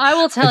want that. Well, I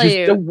will tell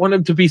you, I don't want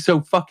them to be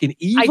so fucking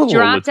evil. I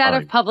dropped out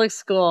of public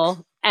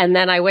school. And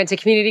then I went to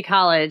community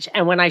college.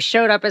 And when I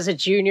showed up as a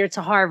junior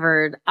to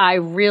Harvard, I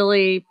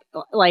really,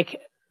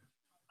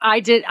 I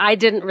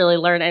didn't really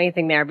learn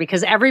anything there,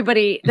 because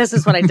everybody, this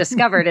is what I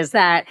discovered, is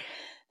that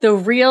the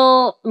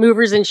real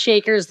movers and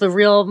shakers, the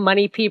real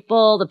money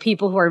people, the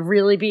people who are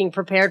really being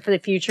prepared for the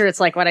future. It's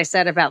like what I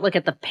said about look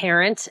at the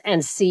parent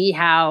and see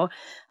how,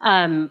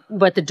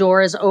 but the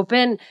door is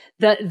open.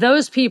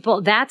 Those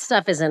people, that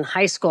stuff is in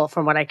high school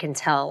from what I can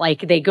tell.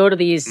 Like they go to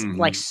these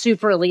like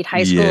super elite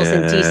high schools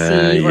in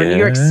DC or New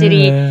York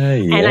City.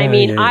 And I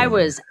mean, I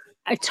was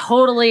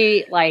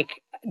totally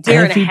like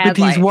deer in a headlights.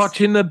 Everybody's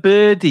watching the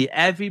birdie.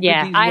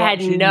 Everybody's I had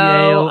watching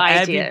no Yale.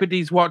 idea.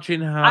 Everybody's watching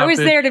Harvard. I was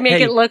there to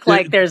make it look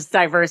like there's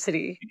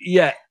diversity.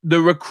 Yeah,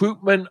 the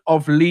recruitment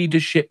of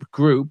leadership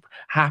group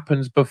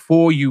happens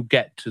before you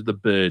get to the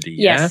birdie.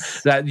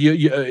 Yes, that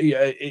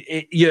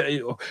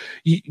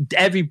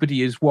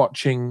everybody is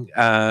watching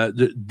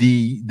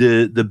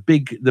the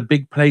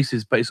big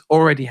places, but it's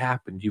already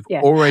happened. You've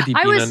already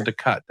been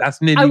undercut.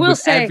 That's nearly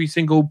with every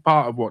single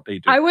part of what they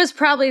do. I was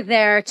probably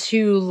there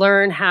to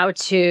learn how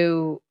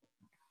to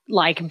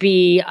like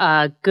be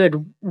a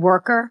good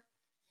worker.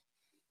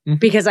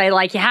 Because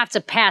you have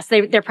to pass.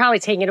 They're probably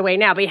taking it away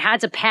now, but you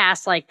had to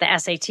pass like the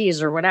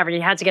SATs or whatever.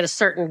 You had to get a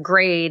certain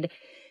grade,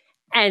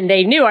 and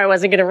they knew I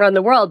wasn't going to run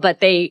the world. But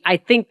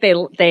I think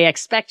they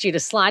expect you to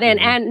slot in,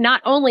 and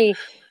not only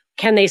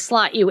can they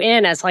slot you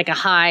in as like a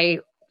high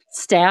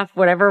staff,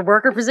 whatever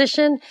worker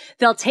position,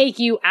 they'll take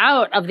you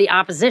out of the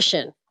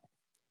opposition.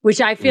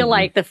 Which I feel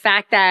like the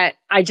fact that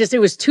it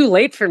was too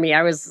late for me.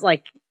 I was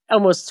like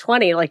almost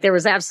 20. Like there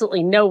was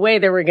absolutely no way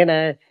they were going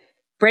to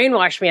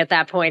brainwashed me at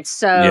that point.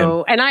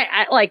 So, and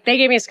I like, they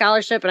gave me a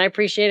scholarship and I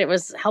appreciate it. It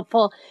was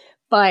helpful,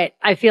 but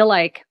I feel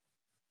like,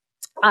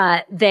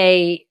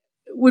 they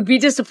would be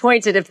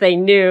disappointed if they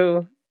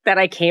knew that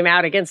I came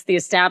out against the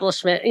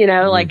establishment,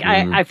 like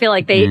I feel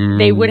like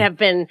they would have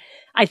been,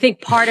 I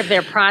think part of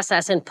their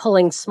process in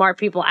pulling smart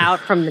people out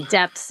from the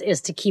depths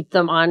is to keep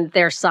them on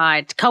their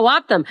side, to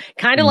co-opt them,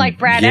 kind of like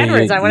Brad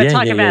Edwards. I want to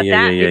talk about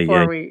that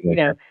before we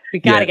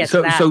got to get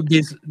to that. So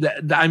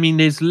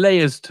there's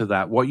layers to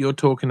that. What you're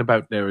talking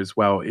about there as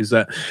well is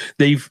that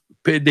they've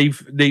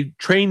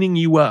training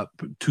you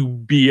up to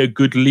be a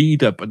good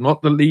leader, but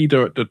not the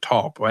leader at the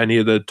top or any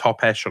of the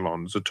top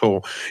echelons at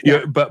all.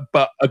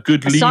 But a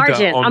good leader.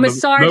 Sergeant. I'm a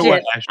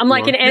sergeant. I'm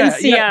like an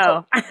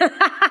NCO.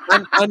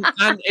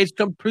 And it's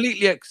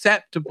completely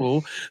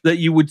acceptable that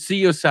you would see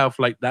yourself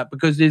like that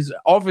because there's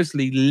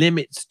obviously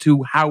limits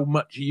to how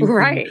much you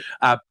can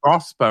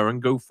prosper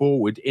and go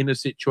forward in a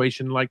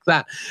situation like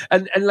that.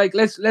 And like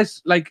let's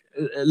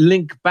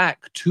link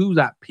back to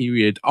that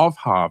period of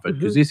Harvard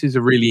because this is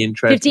a really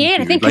interesting. 58.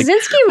 I think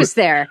Kaczynski was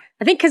there.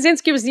 I think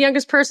Kaczynski was the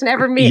youngest person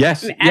ever meet.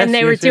 And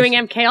they were doing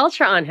MK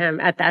Ultra on him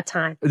at that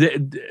time.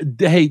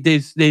 Hey,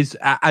 there's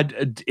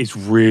it's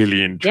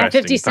really interesting. Yeah,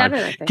 57.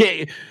 I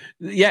think.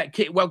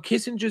 Well,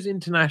 Kissinger's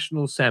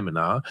International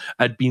Seminar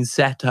had been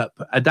set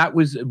up. That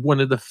was one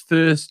of the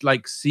first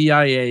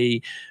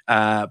CIA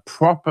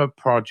proper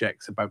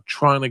projects about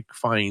trying to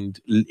find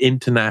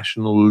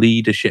international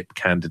leadership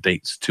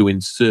candidates to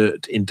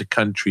insert into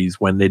countries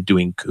when they're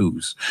doing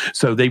coups.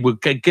 So they were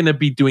going to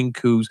be doing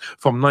coups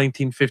from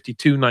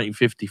 1952,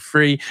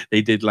 1953.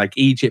 They did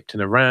Egypt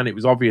and Iran. It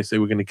was obvious they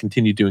were going to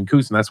continue doing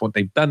coups, and that's what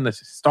they've done. This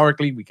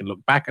historically, we can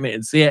look back on it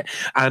and see it.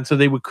 And so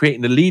they were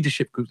creating the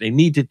leadership group. They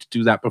needed to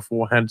do that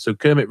beforehand. So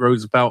Kermit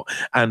Roosevelt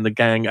and the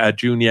gang,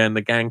 Jr. and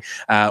the gang,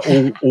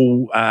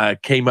 all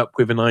came up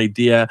with an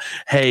idea.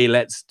 Hey,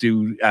 let's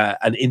do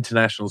an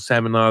international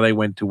seminar. They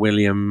went to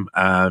William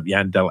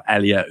Yandell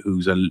Elliott,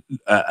 who's a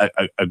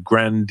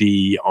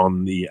grandee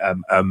on the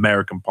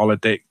American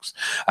politics.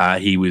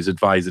 He was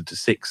advisor to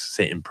 6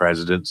 sitting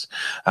presidents,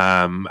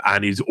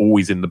 and he's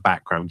always in the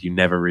background. You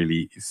never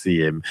really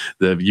see him.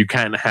 You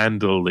can't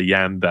handle the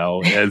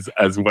Yandell,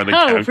 as one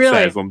account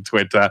says on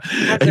Twitter.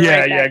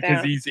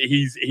 Because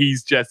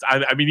he's just.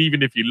 I mean,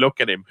 even if you look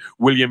at him,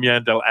 William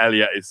Yandell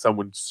Elliott is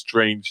someone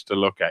strange to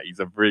look at. He's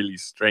a really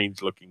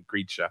strange-looking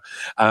creature.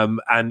 And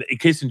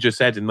Kissinger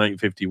said in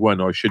 1951,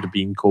 or it should have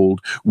been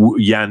called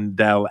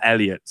Yandell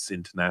Elliott's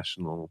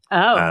International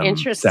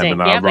interesting.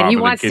 Seminar. Yeah, but he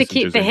wants to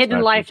keep the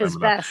hidden life as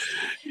best.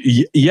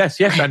 Yes,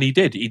 and he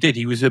did.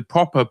 He was a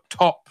proper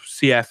top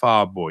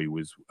CFR boy,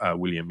 was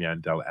William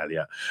Yandell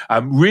Elliott.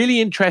 Really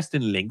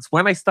interesting links.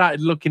 When I started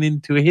looking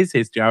into his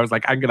history, I was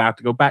like, I'm going to have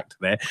to go back to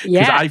there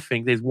because I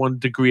think there's one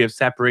degree of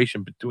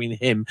separation between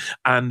him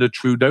and the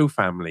Trudeau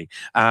family.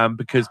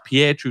 Because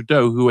Pierre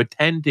Trudeau, who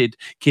attended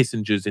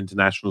Kissinger's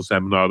International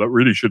Seminar, that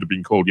really should have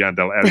been called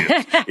Yandell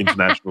Elliott's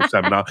International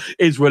Seminar,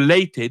 is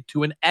related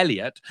to an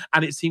Elliott,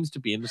 and it seems to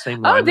be in the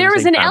same line. Oh, there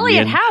was an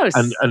Elliott house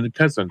and a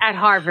cousin at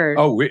Harvard.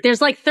 Oh,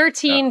 there's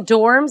 13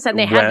 dorms, and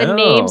they had the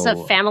names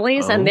of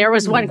families, and there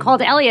was one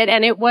called Elliott,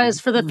 and it was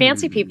for the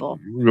fancy people.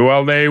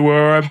 Well, they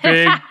were a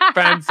big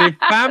fancy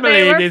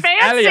family. This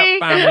Elliott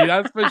family,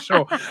 that's for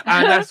sure.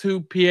 And that's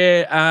who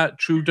Pierre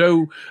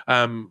Trudeau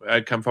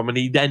come from, and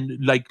he then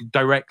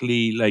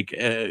directly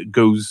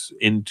goes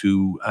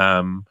into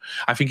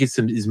I think it's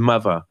his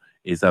mother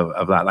is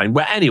of that line.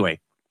 Well, anyway.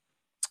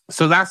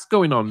 So that's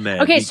going on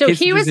there. Okay, The so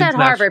he was Kissinger's at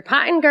Harvard.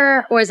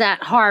 Pottinger was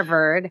at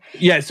Harvard.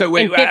 Yeah, so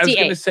wait, in I was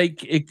going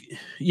 58.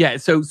 to say,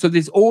 so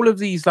there's all of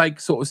these like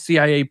sort of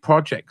CIA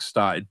projects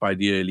started by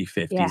the early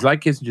 50s, Yeah.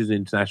 like Kissinger's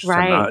International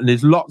Right. Seminar, and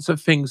there's lots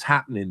of things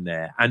happening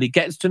there. And it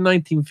gets to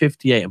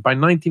 1958, and by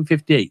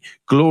 1958,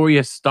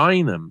 Gloria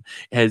Steinem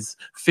has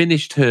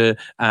finished her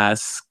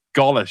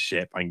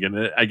scholarship. I'm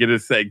gonna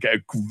say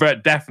very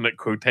definite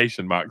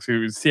quotation marks. Who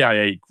was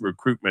CIA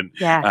recruitment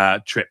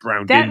trip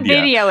around that India.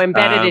 video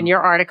embedded in your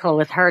article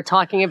with her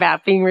talking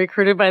about being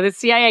recruited by the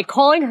CIA,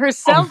 calling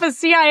herself a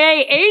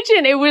CIA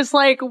agent. It was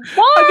like, what?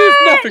 And there's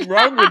nothing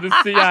wrong with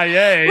the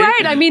CIA,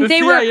 right? I mean,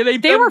 they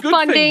were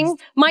funding things.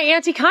 my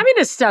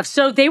anti-communist stuff,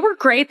 so they were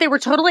great. They were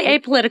totally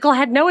apolitical,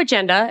 had no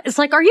agenda. It's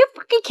like, are you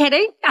fucking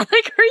kidding? Like,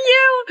 are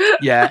you?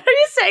 Yeah, are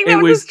you saying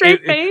that with a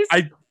straight face?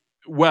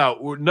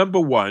 Well, number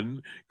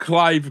one,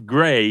 Clive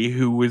Gray,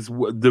 who was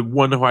the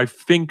one who I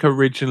think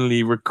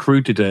originally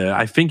recruited her.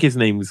 I think his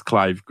name was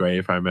Clive Gray,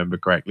 if I remember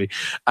correctly.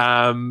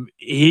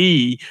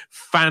 He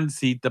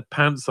fancied the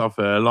pants off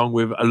her, along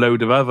with a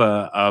load of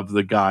other of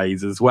the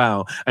guys as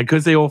well. And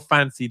because they all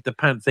fancied the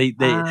pants,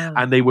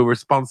 and they were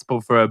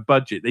responsible for her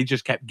budget, they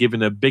just kept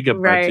giving her bigger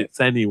budgets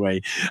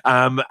anyway.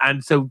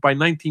 And so by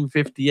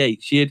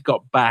 1958, she had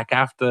got back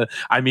after.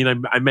 I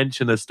mean, I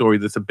mentioned a story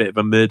that's a bit of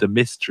a murder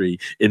mystery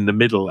in the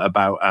middle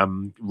about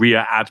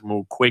Rear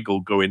Admiral Quiggle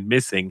going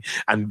missing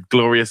and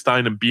Gloria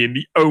Steinem being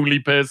the only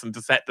person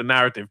to set the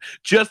narrative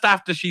just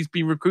after she's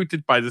been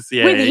recruited by the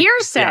CIA. With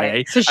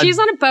hearsay. So she's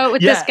on a boat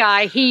with this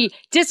guy. He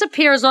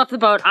disappears off the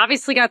boat,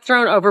 obviously got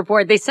thrown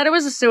overboard. They said it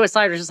was a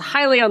suicide, which is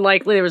highly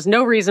unlikely. There was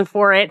no reason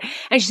for it.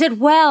 And she said,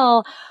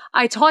 well,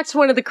 I talked to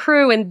one of the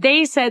crew and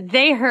they said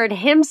they heard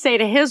him say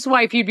to his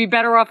wife, you'd be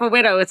better off a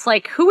widow. It's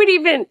like, who would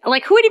even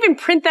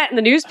print that in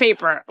the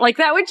newspaper? Like,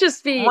 that would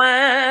just be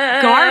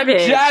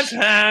garbage. Jazz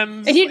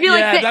hands. And you'd be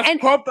like, that's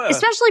proper.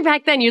 Especially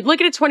back then, you'd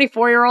look at a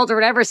 24-year-old or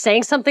whatever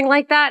saying something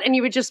like that and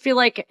you would just be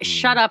like,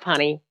 shut up,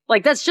 honey.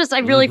 Like, that's just, I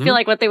really feel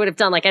like what they would have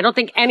done. Like, I don't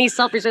think any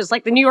self-research,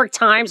 like the New York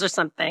Times or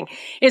something,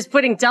 is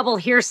putting double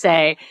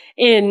hearsay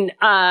in,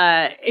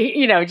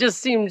 just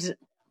seems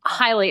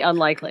highly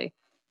unlikely.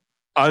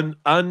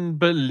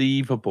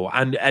 Unbelievable.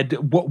 And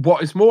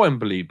what is more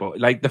unbelievable,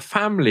 like the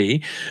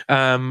family,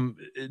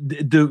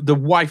 the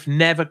wife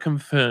never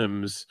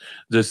confirms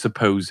the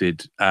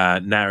supposed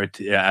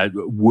narrative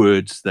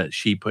words that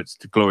she puts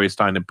to Gloria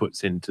Steinem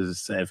puts into the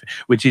survey,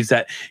 which is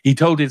that he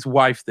told his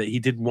wife that he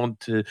didn't want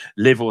to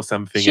live or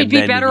something. She'd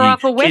be better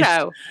off a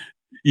widow.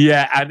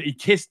 Yeah, and he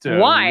kissed her.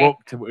 Why?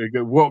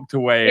 And walked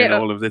away and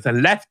all of this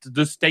and left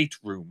the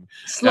stateroom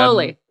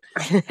slowly.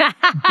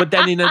 But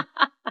then in a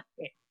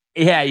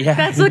Yeah.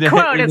 That's the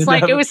quote. It's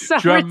like, it was so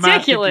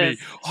ridiculous.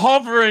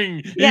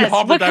 Hovering. Yes. He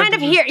hovered What kind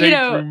of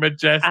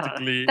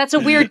majestically. That's a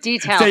weird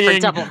detail saying,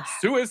 for double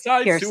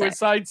suicide.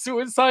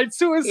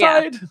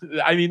 Yeah.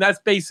 I mean, that's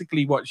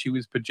basically what she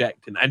was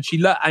projecting. And she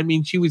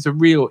was a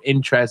real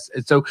interest.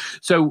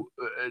 So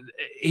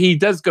he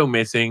does go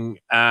missing,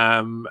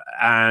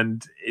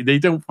 and they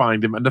don't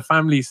find him. And the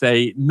family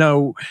say,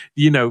 no,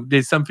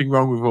 there's something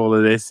wrong with all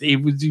of this.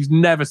 He's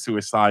never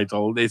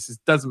suicidal. This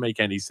doesn't make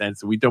any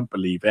sense. And we don't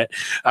believe it.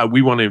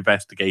 We want an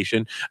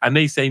investigation. And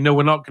they say, no,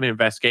 we're not going to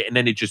investigate. And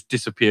then it just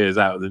disappears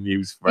out of the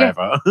news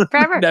forever. Yeah,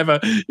 forever.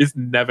 It's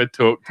never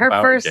talked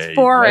about. Her first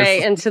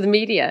foray into the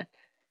media.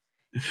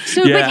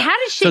 So, but how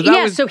did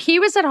she? So he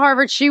was at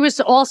Harvard. She was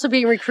also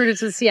being recruited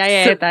to the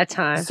CIA at that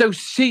time. So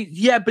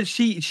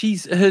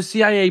she's her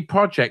CIA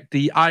project,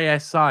 the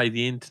ISI,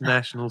 the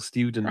International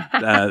Student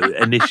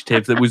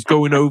Initiative, that was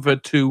going over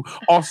to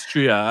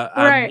Austria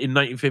in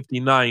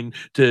 1959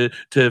 to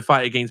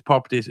fight against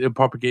propaganda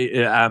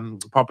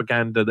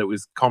that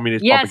was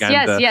communist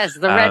propaganda. Yes.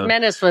 The Red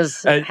Menace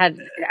was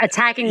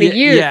attacking the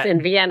youth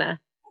in Vienna.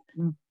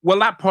 Well,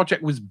 that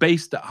project was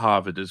based at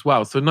Harvard as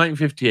well. So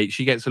 1958,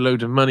 she gets a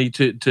load of money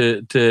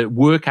to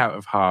work out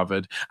of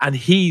Harvard, and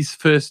he's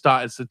first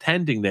started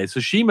attending there.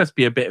 So she must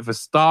be a bit of a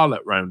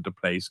starlet round the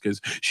place,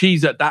 because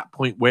she's at that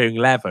point wearing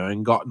leather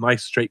and got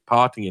nice straight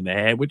parting in her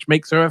hair, which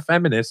makes her a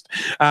feminist.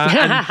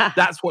 And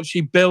that's what she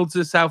builds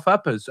herself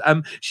up as.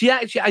 I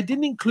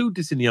didn't include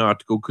this in the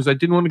article because I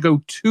didn't want to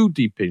go too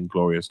deep in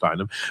Gloria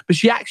Steinem, but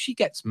she actually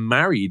gets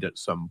married at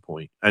some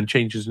point and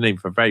changes her name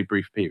for a very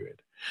brief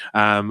period.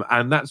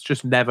 And that's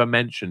just never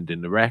mentioned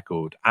in the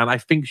record. And I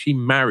think she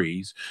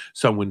marries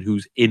someone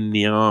who's in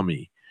the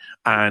army.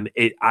 And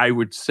I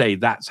would say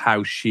that's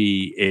how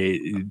she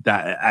is.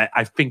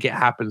 I think it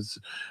happens.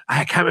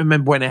 I can't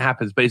remember when it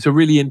happens, but it's a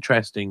really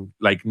interesting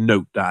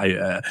note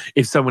that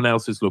if someone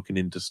else is looking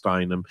into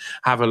Steinem,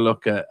 have a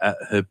look at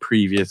her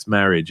previous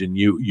marriage, and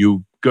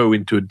you go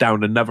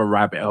down another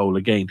rabbit hole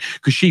again,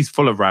 because she's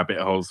full of rabbit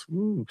holes.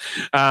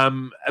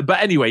 But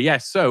anyway,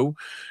 yes. So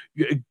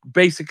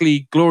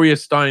basically, Gloria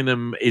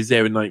Steinem is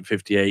there in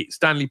 1958.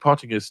 Stanley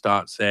Pottinger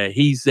starts there.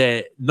 He's there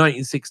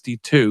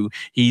 1962.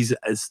 He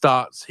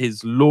starts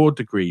his law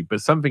degree,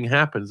 but something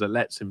happens that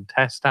lets him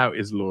test out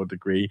his law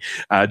degree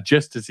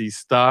just as he's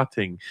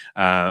starting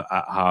at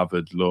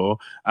Harvard Law.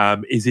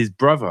 Is his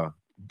brother,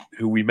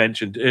 who we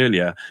mentioned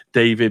earlier,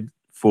 David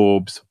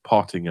Forbes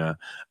Pottinger,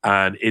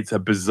 and it's a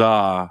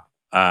bizarre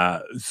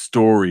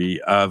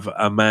story of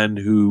a man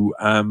who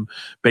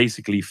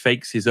basically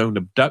fakes his own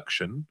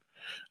abduction.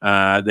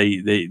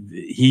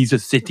 He's a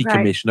city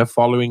commissioner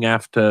following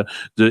after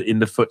in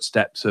the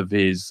footsteps of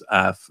his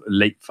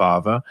late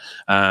father.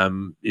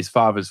 His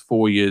father's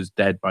 4 years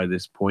dead by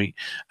this point,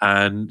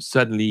 and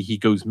suddenly he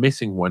goes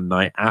missing one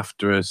night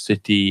after a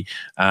city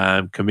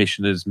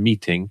commissioner's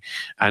meeting,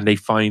 and they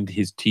find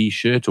his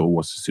T-shirt, or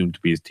what's assumed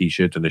to be his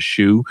T-shirt, and a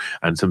shoe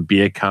and some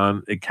beer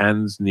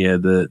cans near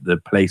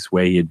the place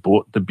where he had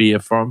bought the beer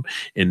from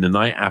in the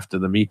night after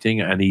the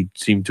meeting, and he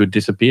seemed to have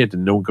disappeared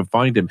and no one could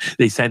find him.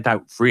 They sent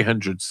out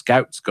 300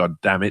 scouts, god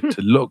damn it,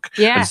 to look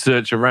and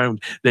search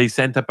around. They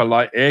sent up a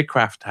light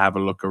aircraft to have a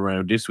look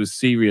around. This was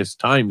serious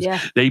times.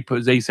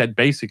 They said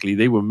basically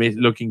they were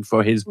looking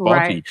for his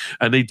body,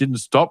 and they didn't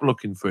stop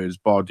looking for his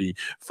body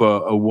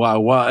for a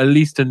while, at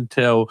least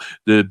until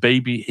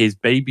his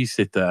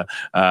babysitter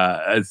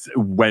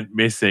went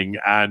missing,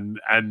 and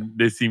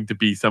there seemed to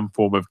be some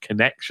form of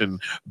connection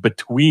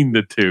between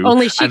the two.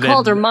 Only she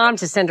called her mom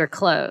to send her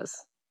clothes.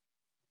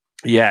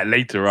 Yeah,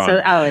 later on.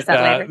 Is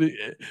that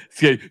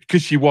later?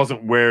 Because she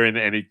wasn't wearing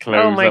any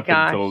clothes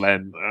until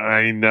then.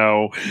 I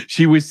know.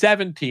 She was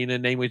 17. Her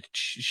name was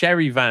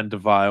Sherry Van der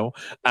Veil.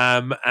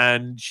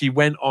 And she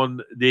went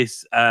on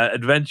this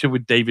adventure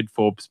with David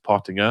Forbes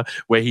Pottinger,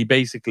 where he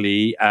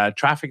basically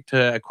trafficked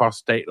her across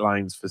state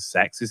lines for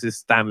sex. This is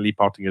Stanley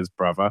Pottinger's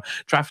brother.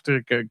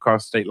 Trafficked her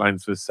across state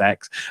lines for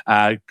sex,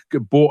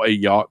 bought a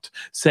yacht,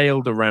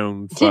 sailed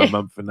around for a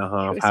month and a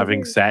half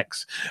having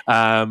sex,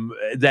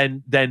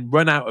 then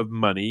run out of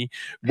money,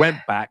 went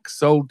back,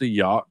 sold the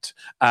yacht,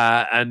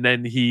 and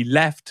then he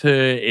left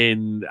her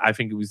in, I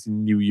think it was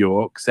in New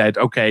York, said,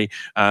 okay,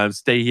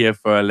 stay here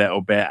for a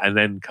little bit and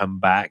then come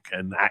back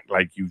and act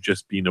like you've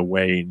just been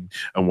away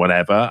and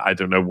whatever. I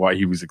don't know what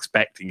he was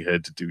expecting her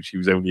to do. She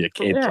was only a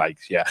kid.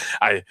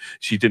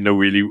 She didn't know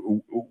really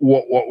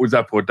what was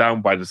up or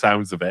down by the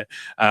sounds of it.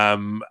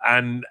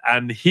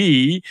 And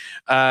he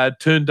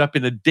turned up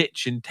in a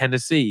ditch in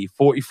Tennessee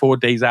 44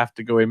 days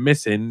after going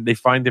missing. They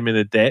find him in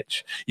a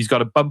ditch. He's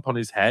got a bump on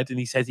his head and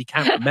he says he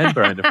can't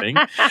remember anything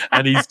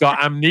and he's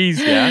got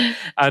amnesia,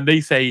 and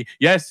they say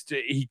yes,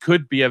 he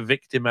could be a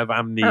victim of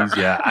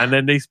amnesia. And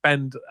then they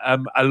spend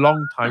a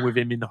long time with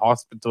him in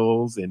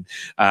hospitals and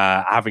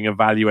having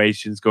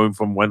evaluations, going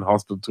from one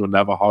hospital to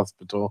another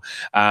hospital,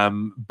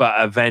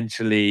 but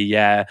eventually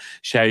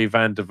Sherry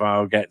Van der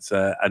Veil gets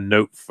a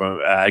note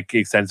from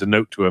sends a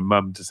note to her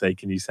mum to say,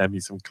 can you send me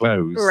some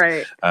clothes,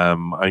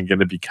 I'm going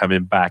to be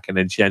coming back. And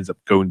then she ends up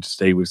going to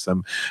stay with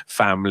some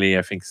family,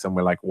 I think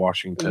somewhere like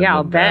Washington. Yeah,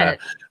 I'll bet.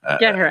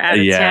 Get her out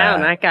of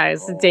town. That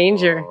guy's a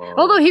danger.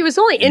 Although he was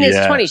only in his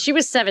 20s. She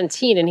was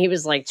 17 and he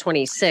was like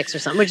 26 or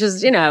something, which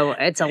is,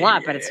 it's a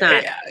lot, but it's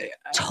not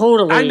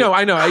totally I know.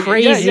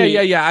 Crazy.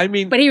 Yeah. I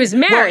mean, but he was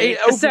married,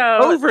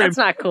 so that's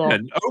not cool.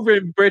 Over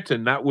in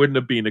Britain, that wouldn't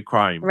have been a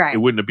crime. Right. It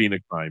wouldn't have been a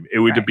crime. It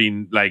would have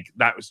been like,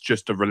 that was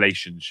just a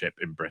relationship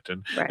in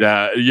Britain. Right.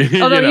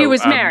 Although he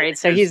was married,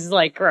 so he's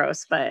like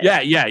gross, but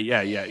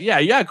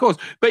yeah, of course.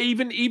 But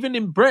even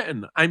in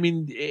Britain, I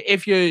mean,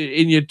 if you're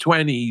in your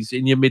 20s,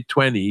 in your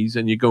mid-20s,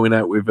 and you're going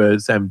out with a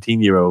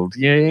 17-year-old,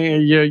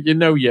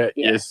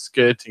 you're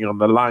skirting on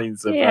the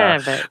lines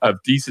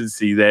of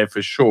decency there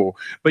for sure.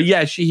 But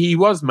he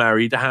was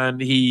married and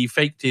he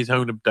faked his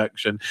own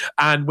abduction.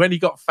 And when he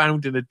got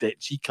found in a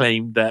ditch, he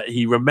claimed that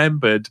he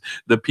remembered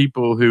the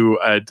people who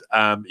had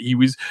he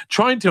was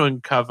trying to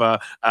uncover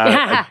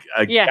a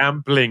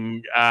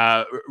gambling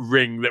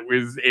ring that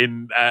was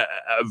in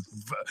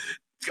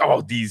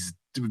these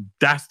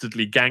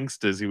dastardly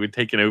gangsters who were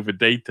taking over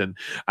Dayton,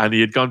 and he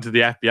had gone to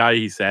the FBI,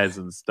 he says,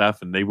 and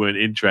stuff, and they weren't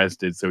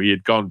interested, so he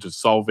had gone to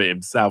solve it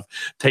himself,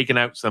 taken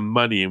out some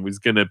money and was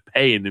going to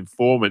pay an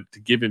informant to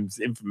give him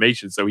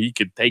information so he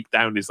could take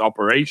down this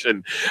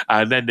operation.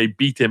 And then they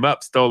beat him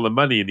up, stole the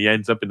money, and he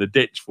ends up in the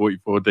ditch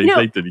 44 days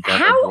later. He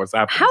can't remember what's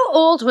happened. How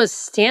old was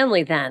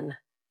Stanley then?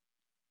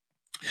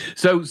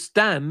 So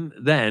Stan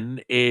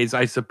then is,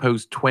 I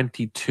suppose,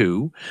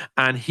 22,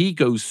 and he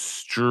goes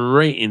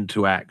straight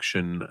into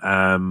action.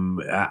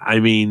 I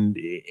mean,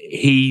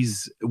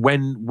 he's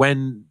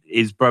when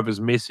his brother's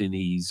missing,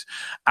 he's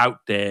out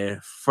there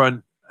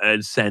front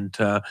and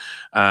center.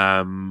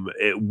 There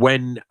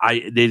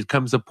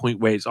comes a point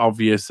where it's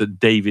obvious that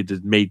David has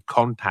made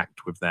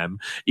contact with them.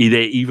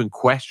 They're even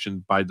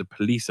questioned by the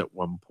police at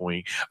one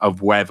point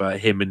of whether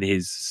him and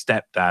his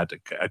stepdad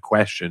are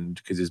questioned,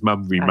 because his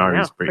mum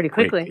remarries pretty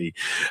quickly.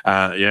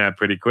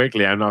 Pretty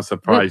quickly. I'm not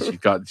surprised she's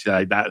got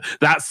like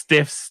that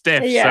stiff.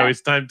 Yeah. So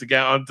it's time to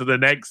get on to the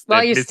next.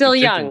 Well, you're Mr. still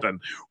young. Chittenden.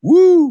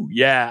 Woo!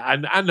 Yeah,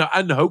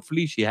 and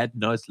hopefully she had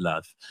nice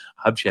love.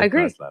 I hope she had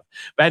nice love.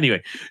 But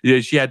anyway,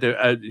 she had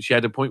she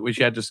had a point where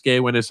she had to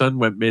scare when her son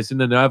went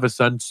missing, and her other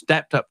son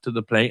stepped up to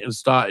the plate and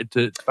started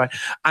to fight,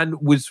 and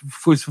was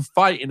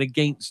fighting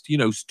against,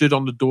 stood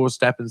on the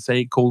doorstep and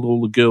called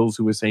all the girls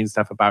who were saying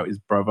stuff about his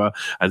brother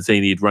and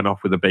saying he'd run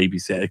off with a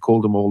babysitter,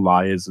 called them all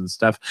liars and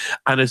stuff.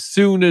 And as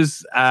soon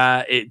as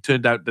it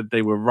turned out that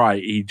they were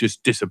right, he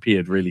just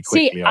disappeared really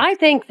quickly. See, I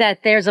think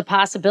that there's a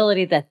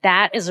possibility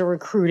that is a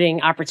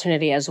recruiting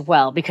opportunity as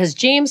well, because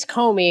James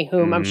Comey,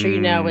 whom I'm sure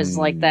you know is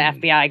like the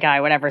FBI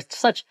guy, whatever,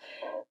 such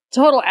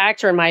total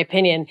actor in my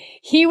opinion,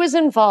 he was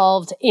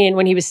involved in,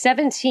 when he was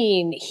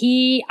 17,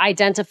 he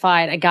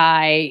identified a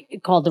guy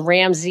called the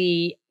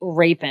Ramsey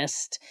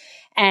rapist.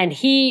 And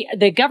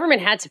the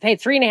government had to pay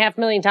 $3.5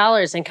 million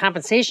in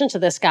compensation to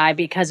this guy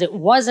because it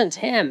wasn't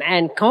him.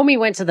 And Comey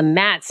went to the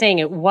mat saying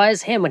it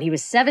was him when he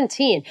was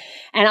 17.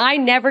 And I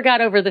never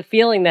got over the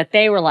feeling that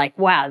they were like,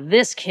 wow,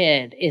 this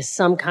kid is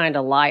some kind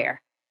of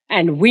liar.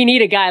 And we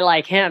need a guy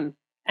like him.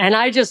 And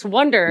I just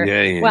wonder,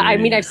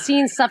 I've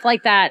seen stuff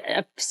like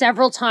that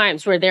several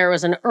times where there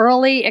was an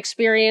early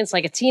experience,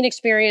 like a teen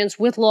experience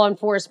with law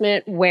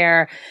enforcement,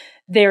 where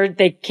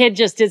the kid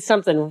just did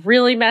something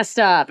really messed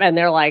up and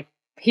they're like,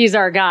 he's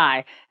our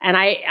guy. And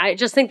I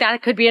just think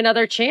that could be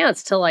another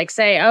chance to like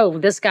say, oh,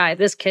 this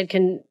kid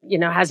can,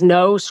 has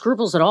no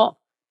scruples at all.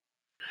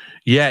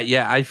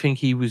 Yeah. I think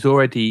he was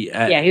already.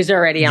 He's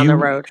already on the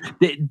road.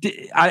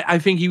 I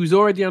think he was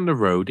already on the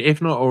road,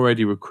 if not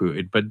already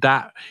recruited. But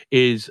that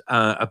is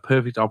a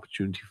perfect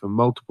opportunity for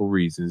multiple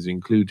reasons,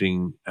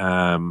 including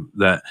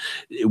that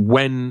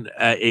when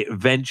it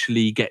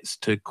eventually gets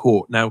to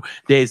court. Now,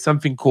 there's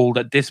something called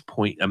at this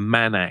point a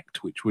Mann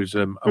Act, which was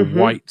a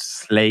white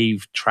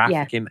slave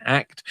trafficking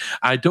act.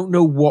 I don't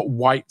know what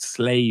white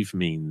slave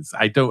means.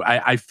 I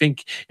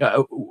think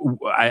the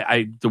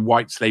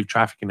White Slave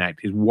Trafficking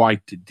Act is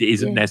white.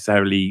 Isn't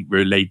necessarily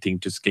relating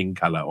to skin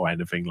color or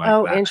anything like that.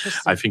 Oh,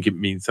 interesting. I think it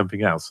means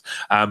something else,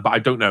 but I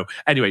don't know.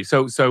 Anyway,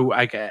 so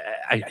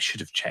I should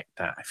have checked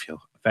that. I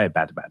feel very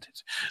bad about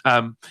it.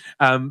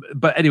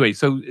 But anyway,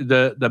 so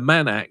the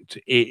Mann Act,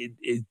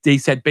 they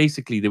said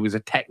basically there was a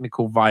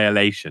technical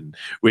violation,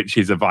 which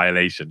is a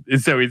violation.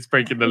 So it's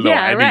breaking the law.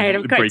 Yeah, right.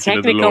 Of course,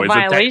 technical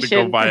violation. Is a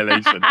technical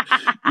violation.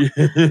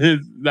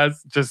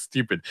 That's just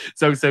stupid.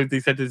 So they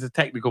said there's a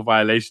technical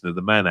violation of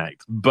the Mann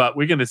Act, but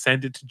we're going to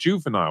send it to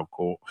juvenile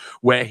court,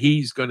 where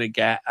he's going to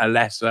get a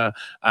lesser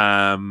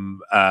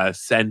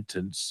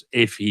sentence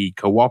if he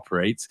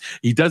cooperates.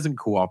 He doesn't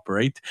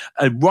cooperate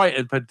right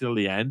up until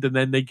the end, and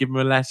then they give him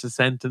a lesser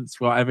sentence,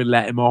 whatever,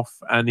 let him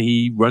off, and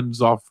he runs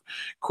off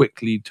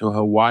quickly to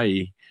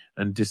Hawaii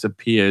and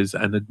disappears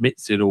and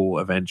admits it all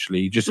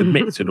eventually. He just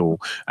admits it all,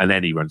 and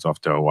then he runs off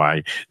to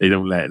Hawaii. They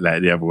don't let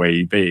it the other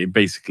way. He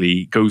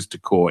basically goes to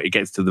court. It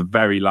gets to the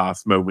very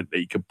last moment that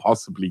he could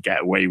possibly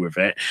get away with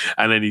it,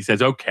 and then he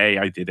says, okay,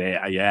 I did it.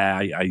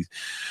 I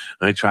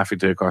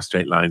trafficked her across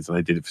straight lines and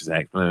I did it for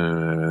sex.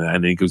 And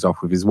then he goes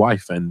off with his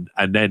wife, and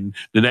then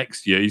the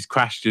next year he's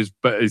crashed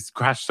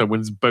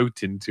someone's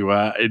boat into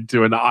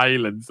an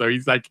island. So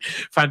he's like,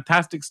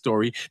 fantastic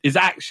story. There's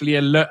actually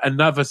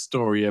another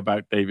story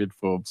about David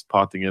Forbes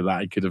Pottinger that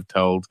I could have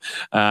told,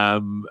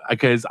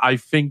 because I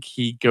think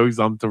he goes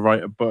on to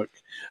write a book.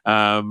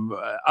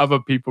 Other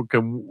people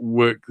can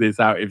work this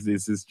out if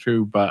this is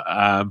true, but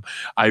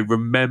I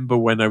remember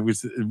when I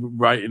was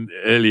writing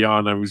early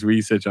on, I was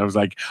researching, I was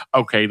like,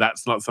 okay,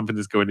 that's not something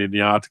that's going in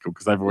the article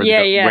because I've already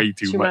got way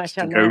too much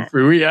to go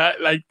through. Yeah,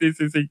 like this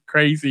is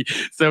crazy.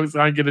 So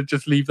I'm going to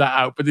just leave that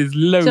out. But there's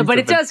loads. But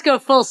it does go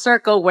full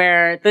circle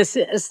where this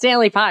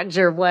Stanley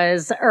Pottinger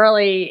was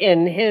early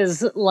in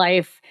his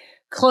life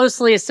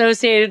closely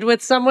associated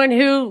with someone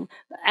who,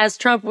 as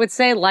Trump would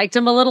say, liked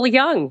him a little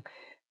young.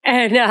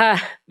 And yeah.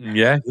 And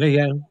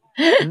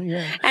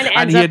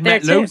he had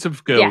met loads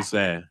of girls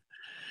there.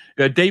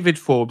 David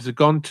Forbes had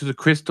gone to the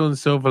Crystal and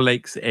Silver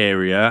Lakes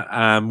area,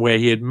 where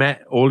he had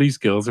met all these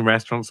girls in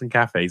restaurants and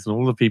cafes, and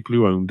all the people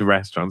who owned the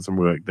restaurants and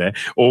worked there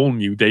all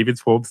knew David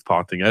Forbes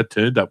Pottinger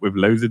turned up with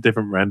loads of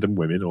different random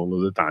women all of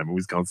the time and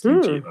was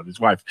constantly cheating on his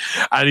wife.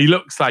 And he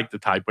looks like the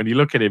type, when you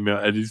look at him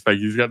at his face,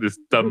 he's got this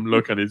dumb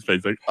look on his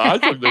face, like, I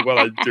don't know what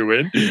I'm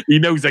doing. He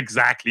knows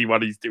exactly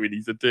what he's doing.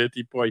 He's a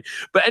dirty boy.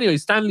 But anyway,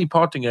 Stanley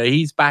Pottinger,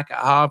 he's back at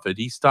Harvard.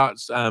 He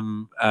starts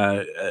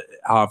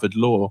Harvard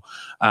Law.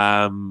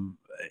 I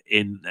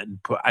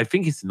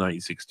think it's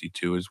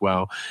 1962 as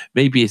well.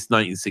 Maybe it's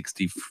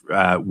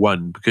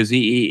 1961 because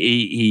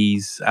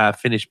he's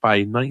finished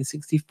by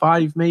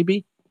 1965,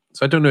 maybe.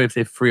 So I don't know if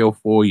they're 3 or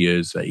 4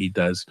 years that he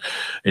does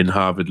in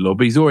Harvard Law,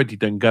 but he's already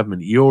done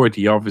government.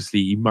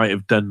 He might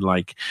have done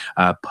like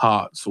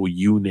parts or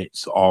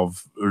units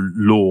of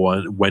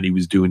law when he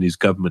was doing his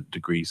government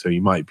degree. So he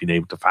might have been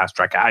able to fast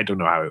track it. I don't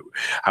know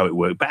how it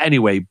worked, but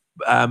anyway.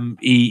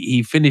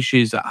 He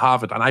finishes at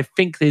Harvard, and I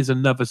think there's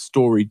another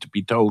story to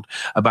be told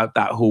about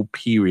that whole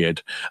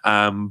period.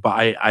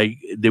 But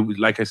there was,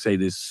 like I say,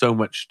 there's so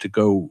much to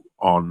go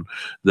on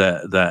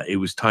that it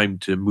was time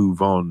to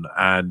move on,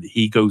 and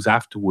he goes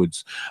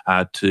afterwards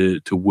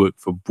to work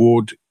for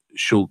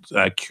Schultz,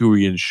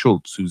 Curie and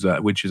Schultz,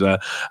 which is a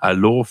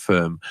law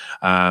firm,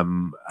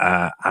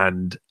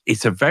 and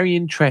it's a very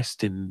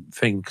interesting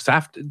thing because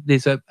after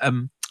there's a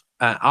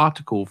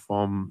article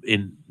from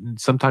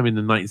sometime in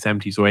the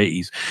 1970s or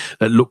 80s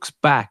that looks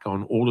back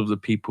on all of the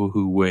people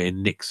who were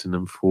in Nixon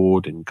and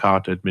Ford and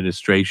Carter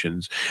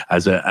administrations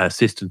as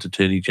assistant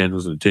attorney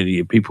generals and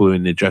people who are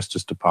in the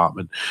Justice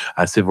Department,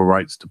 Civil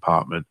Rights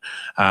Department,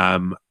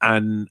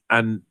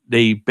 and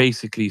they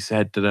basically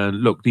said that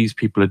look, these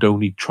people had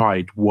only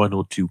tried one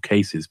or two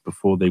cases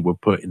before they were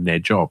put in their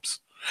jobs.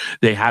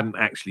 They hadn't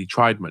actually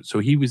tried much. So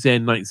he was there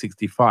in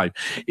 1965.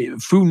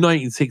 Through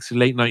late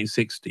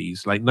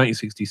 1960s, like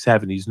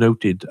 1967, he's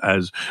noted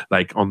as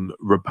like on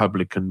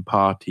Republican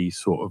Party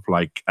sort of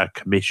like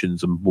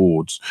commissions and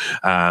boards.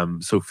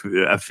 So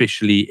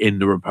officially in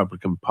the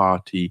Republican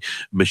Party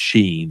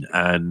machine.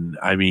 And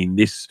I mean,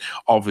 this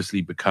obviously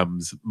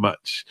becomes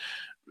much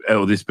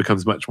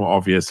more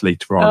obvious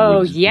later on. Oh,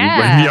 when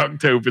the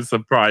October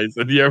surprise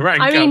and the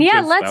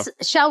Iran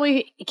shall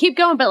we keep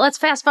going? But let's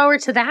fast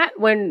forward to that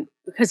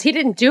because he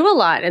didn't do a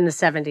lot in the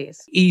 70s.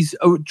 He's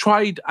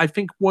tried, I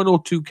think, one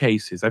or two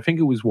cases. I think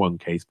it was one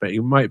case, but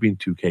it might have been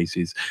two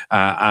cases,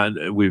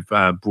 and with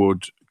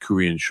Broad,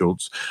 Curie and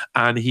Schultz,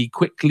 and he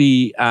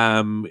quickly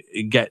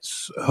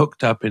gets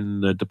hooked up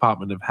in the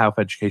Department of Health,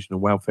 Education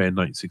and Welfare in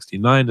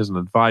 1969 as an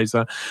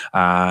advisor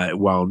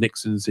while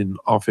Nixon's in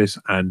office,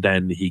 and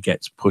then he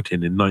gets put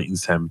in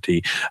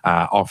 1970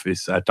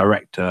 office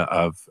director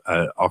of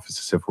Office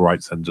of Civil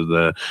Rights under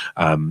the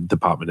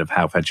Department of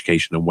Health,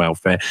 Education and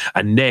Welfare,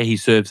 and there he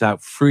serves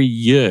out 3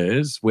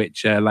 years,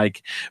 which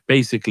like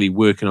basically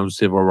working on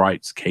civil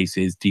rights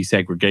cases,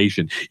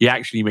 desegregation. He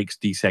actually makes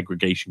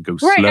desegregation go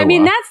slower. Right, I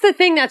mean that's the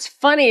thing that's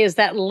funny is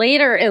that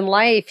later in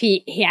life,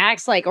 he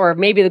acts like, or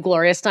maybe the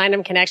Gloria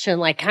Steinem connection,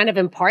 like kind of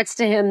imparts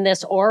to him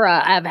this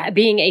aura of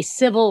being a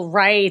civil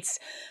rights,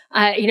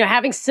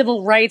 having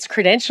civil rights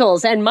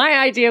credentials. And my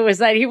idea was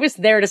that he was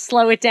there to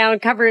slow it down,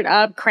 cover it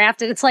up,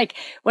 craft it. It's like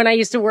when I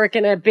used to work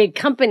in a big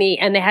company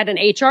and they had an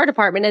HR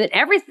department, and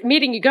every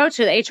meeting you go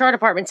to, the HR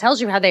department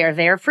tells you how they are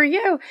there for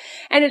you.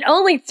 And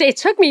it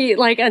took me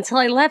like until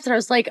I left and I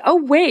was like,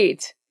 oh,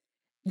 wait.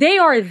 They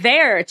are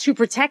there to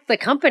protect the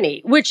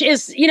company, which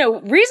is,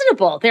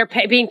 reasonable. They're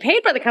being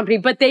paid by the company,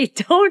 but they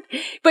don't,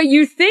 but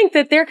you think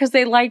that they're because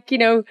they like,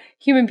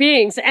 human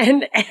beings.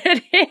 And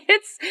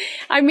it's,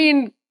 I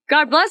mean,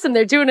 God bless them.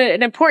 They're doing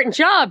an important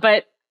job,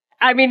 but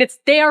I mean,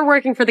 they are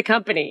working for the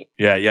company.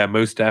 Yeah,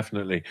 most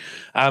definitely.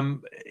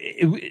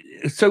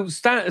 So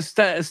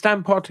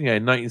Stan Pottinger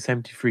in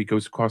 1973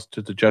 goes across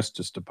to the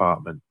Justice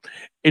Department.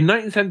 In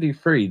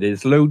 1973,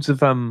 there's loads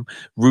of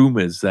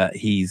rumors that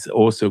he's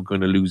also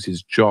going to lose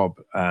his job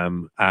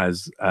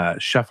as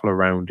shuffle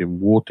around in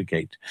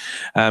Watergate.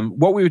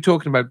 What we were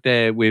talking about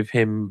there with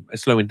him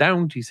slowing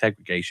down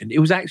desegregation, it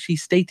was actually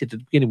stated at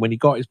the beginning when he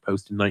got his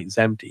post in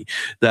 1970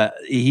 that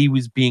he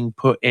was being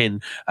put in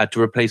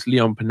to replace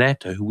Leon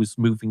Panetta, who was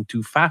moving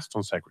too fast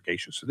on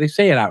segregation. So they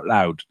say it out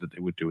loud that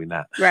they were doing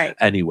that. Right.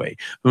 Anyway,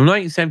 from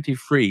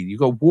 1973, you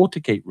got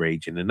Watergate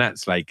raging, and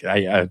that's like,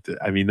 I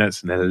mean,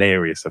 that's an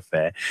hilarious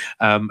affair.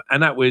 And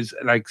that was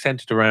like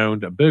centered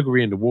around a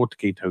burglary in the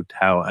Watergate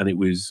Hotel, and it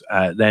was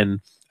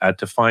then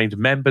to find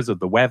members of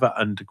the Weather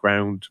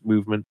Underground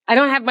movement. I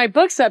don't have my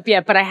books up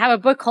yet, but I have a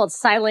book called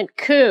Silent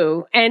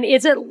Coup, and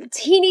it's a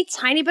teeny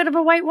tiny bit of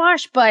a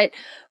whitewash, but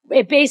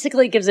it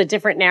basically gives a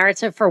different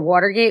narrative for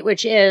Watergate,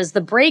 which is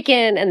the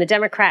break-in and the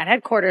Democrat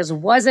headquarters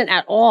wasn't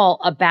at all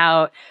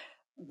about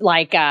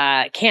like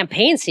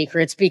campaign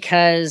secrets,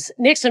 because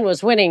Nixon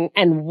was winning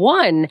and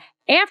won.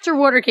 After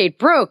Watergate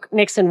broke,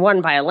 Nixon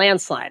won by a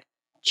landslide.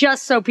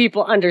 Just so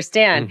people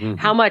understand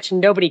how much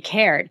nobody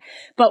cared.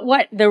 But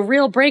what the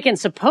real break-in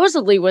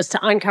supposedly was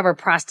to uncover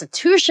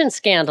prostitution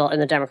scandal in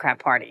the Democrat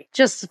Party.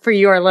 Just for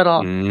your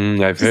little,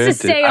 I've heard to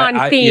stay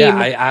on theme.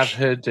 Yeah, I've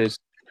heard this.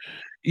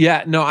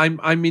 Yeah, no,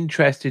 I'm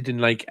interested in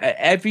like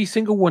every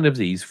single one of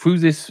these through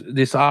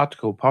this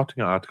article,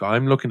 Pottinger article.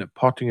 I'm looking at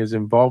Pottinger's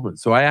involvement,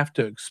 so I have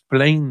to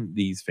explain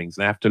these things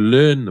and I have to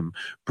learn them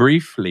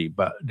briefly.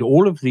 But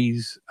all of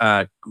these,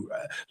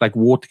 like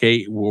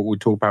Watergate, what we'll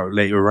talk about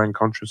later,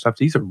 Iran-Contra stuff,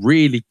 these are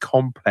really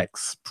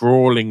complex,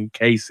 sprawling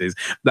cases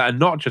that are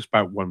not just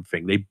about one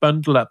thing. They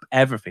bundle up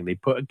everything. They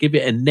give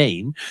it a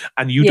name,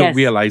 and you don't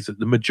realize that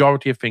the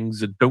majority of things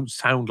that don't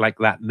sound like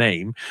that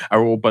name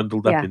are all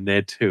bundled up in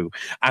there too.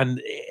 And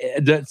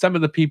some of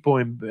the people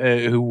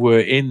who were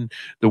in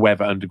the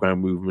Weather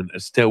Underground movement are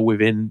still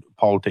within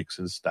politics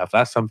and stuff.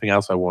 That's something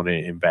else I want to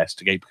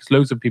investigate, because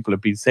loads of people have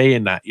been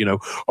saying that,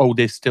 oh,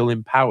 they're still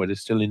in power, they're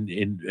still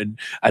in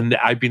and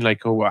I've been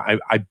like, oh,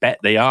 I bet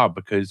they are,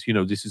 because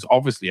this is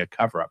obviously a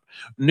cover-up.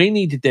 And they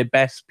needed their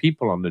best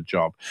people on the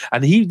job,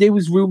 and there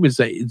was rumors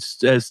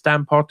that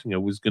Stan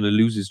Pottinger was going to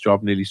lose his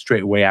job nearly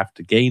straight away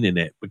after gaining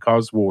it,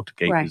 because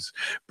Watergate was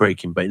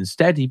breaking, but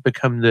instead he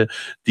become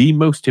the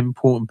most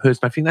important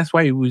person. I think that's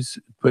why he was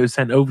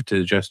sent over to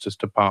the Justice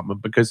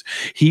Department, because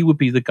he would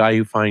be the guy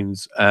who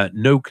finds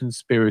no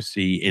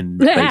conspiracy in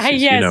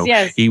places.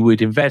 Yes. He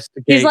would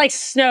investigate. He's like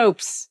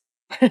Snopes.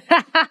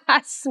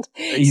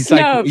 He's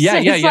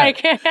Snopes.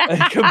 like, It's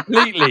like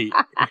completely.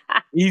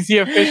 He's the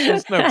official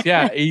Snopes.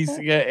 Yeah, he's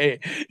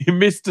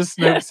Mr.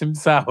 Snopes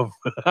himself.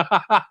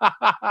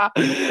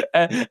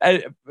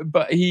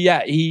 But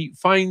he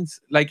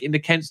finds, like, in the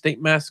Kent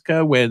State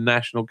Massacre, where the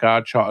National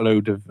Guard shot a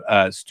load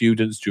of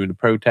students during a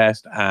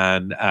protest,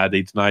 and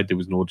they denied there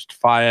was an order to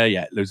fire.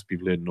 Yeah, loads of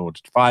people had an order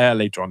to fire.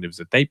 Later on, there was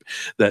a tape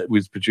that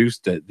was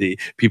produced that the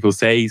people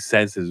says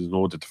there was an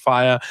order to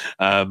fire,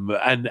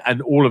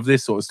 and all of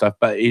this sort of stuff.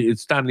 But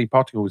Stanley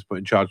Pottinger was put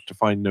in charge to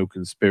find no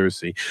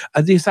conspiracy.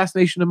 The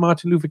assassination of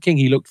Martin Luther King,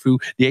 he looked through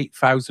the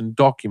 8,000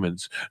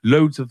 documents,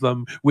 loads of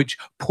them which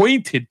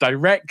pointed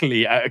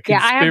directly at a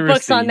conspiracy. I have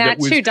books on that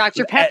too.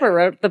 Dr. Pepper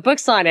wrote the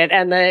books on it,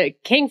 and the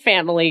King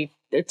family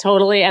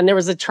totally. And there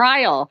was a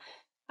trial,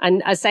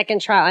 and a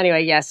second trial.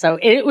 Anyway, so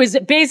it was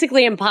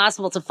basically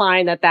impossible to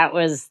find that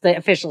was the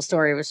official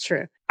story was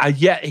true.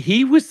 Yet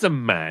he was the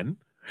man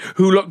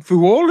who looked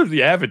through all of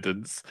the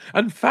evidence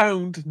and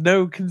found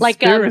no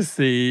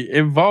conspiracy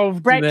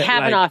involved. Brett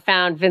Kavanaugh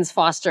found Vince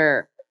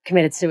Foster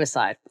committed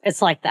suicide.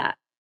 It's like that.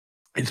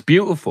 It's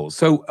beautiful.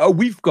 So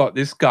we've got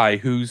this guy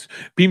who's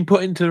been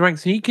put into the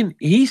ranks.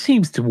 He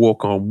seems to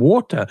walk on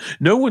water.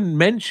 No one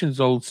mentions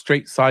old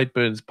straight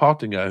sideburns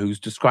Pottinger, who's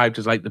described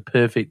as like the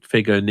perfect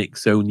figure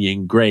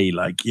Nixonian grey,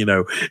 like,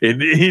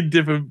 in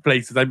different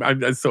places.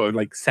 I'm sort of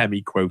like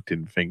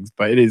semi-quoting things,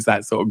 but it is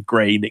that sort of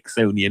grey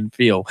Nixonian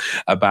feel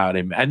about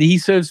him. And he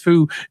serves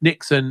through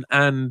Nixon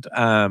and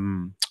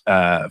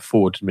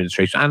Ford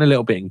administration, and a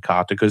little bit in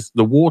Carter, because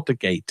the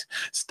Watergate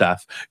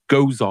stuff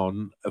goes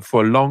on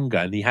for longer,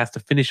 and he has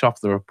to finish off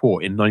the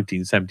report in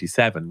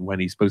 1977 when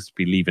he's supposed to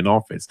be leaving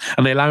office,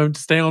 and they allow him to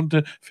stay on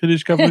to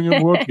finish covering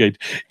up Watergate.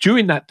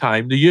 During that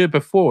time, the year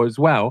before as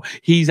well,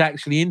 he's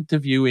actually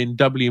interviewing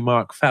W.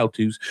 Mark Felt,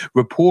 who's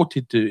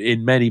reported to,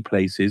 in many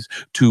places,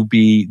 to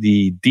be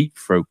the Deep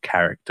Throat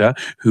character,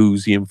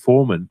 who's the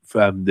informant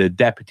from the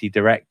deputy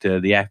director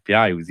of the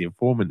FBI, who was the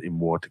informant in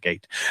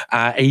Watergate.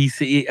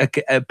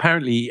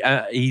 Apparently,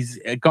 he's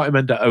got him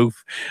under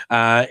oath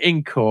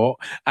in court,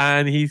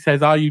 and he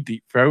says, "Are you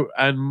Deep Throat?"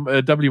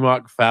 And W.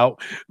 Mark Felt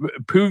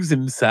proves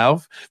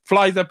himself,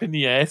 flies up in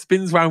the air,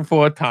 spins round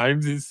 4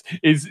 times,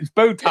 his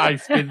bow tie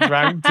spins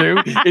round too,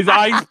 his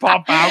eyes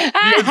pop out.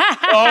 Goes,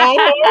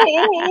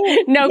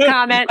 oh! No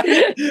comment.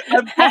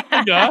 And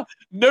Pottinger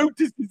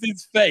notices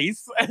his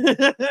face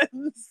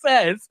and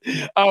says,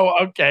 "Oh,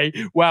 okay,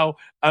 well,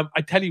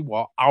 I tell you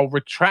what, I'll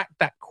retract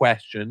that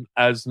question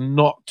as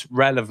not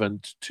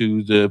relevant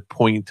to the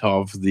point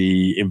of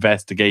the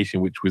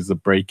investigation, which was the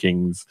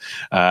break-ins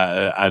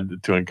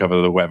and to uncover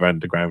the Weather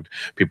Underground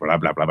people, blah,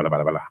 blah, blah, blah,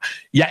 blah, blah.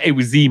 Yeah, it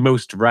was the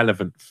most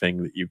relevant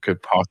thing that you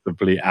could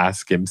possibly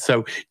ask him.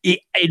 So in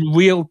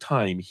real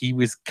time, he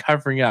was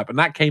covering up, and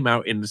that came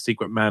out in The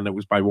Secret Man that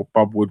was by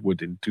Bob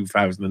Woodward in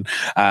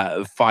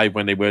 2005,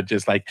 when they were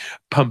just like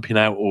pumping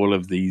out all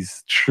of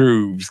these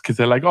truths, because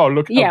they're like, oh,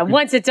 look. Yeah,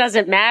 once it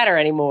doesn't matter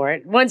anymore.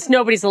 Once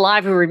nobody's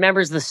alive who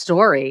remembers the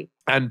story.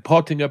 And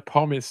Pottinger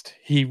promised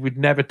he would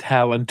never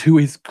tell, and to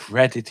his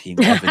credit, he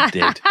never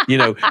did.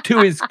 To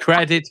his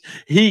credit,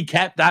 he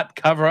kept that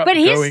cover up. But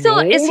he's going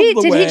still.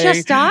 Did he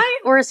just die,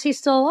 or is he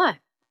still alive?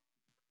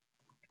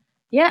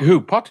 Yeah.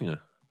 Who? Pottinger?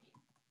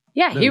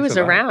 Yeah, no, he was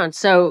around.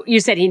 So you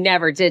said he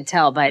never did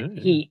tell, but and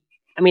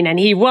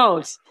he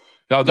won't.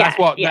 No, that's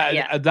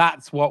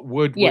that's what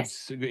Woodward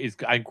is.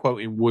 I'm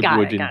quoting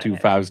Woodward in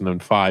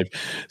 2005.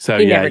 So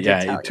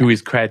to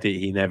his credit,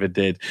 he never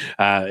did.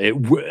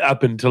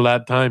 Up until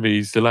that time,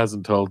 he still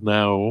hasn't told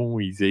now. Oh,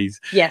 he's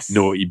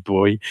naughty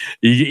boy.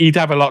 He'd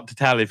have a lot to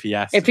tell if he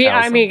asked.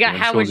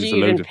 How would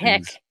you even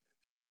pick?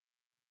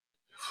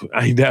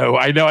 I know,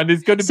 and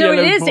it's going to be. So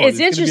it's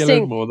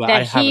interesting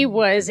that he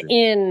was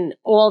in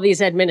all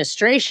these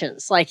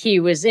administrations. Like,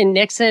 he was in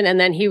Nixon, and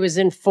then he was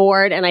in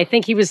Ford, and I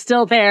think he was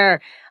still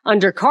there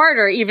under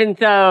Carter. Even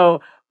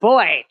though,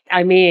 boy,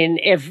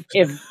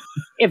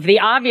 if the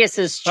obvious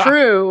is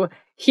true,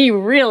 he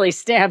really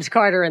stabs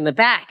Carter in the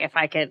back. If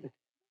I could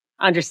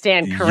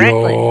understand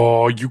correctly.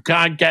 Oh, you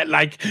can't get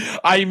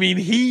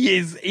he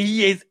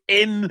is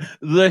in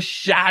the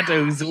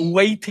shadows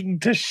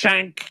waiting to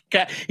shank.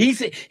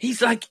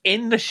 He's like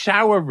in the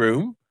shower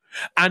room,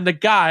 and the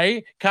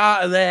guy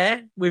Carter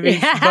there with his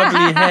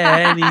bubbly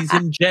hair, and he's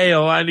in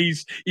jail, and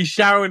he's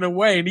showering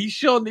away, and he's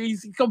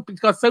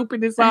got soap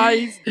in his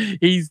eyes.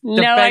 He's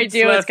no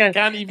idea what's going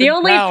on. The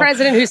only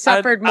president who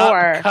suffered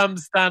more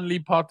comes Stanley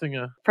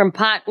Pottinger from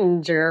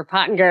Pottinger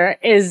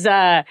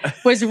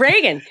was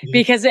Reagan,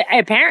 because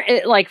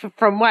apparently,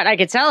 from what I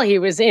could tell, he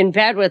was in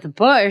bed with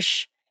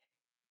Bush.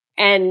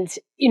 And,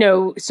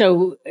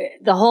 so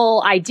the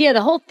whole idea,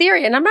 the whole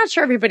theory, and I'm not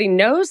sure everybody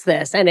knows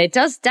this, and it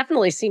does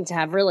definitely seem to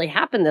have really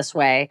happened this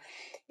way,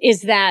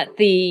 is that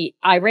the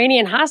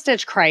Iranian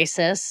hostage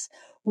crisis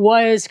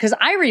was, because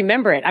I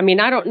remember it.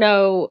 I don't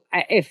know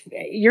if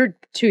you're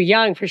too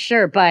young for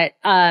sure, but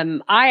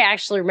I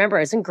actually remember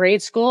I was in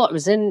grade school. It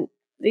was in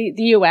the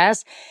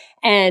U.S.,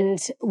 and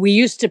we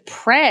used to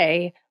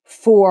pray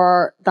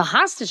for the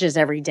hostages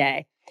every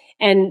day.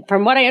 And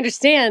from what I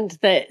understand,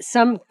 that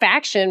some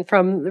faction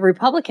from the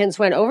Republicans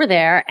went over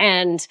there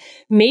and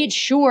made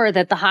sure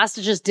that the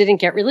hostages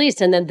didn't get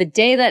released. And then the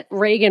day that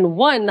Reagan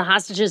won, the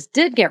hostages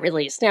did get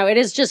released. Now, it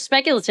is just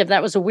speculative.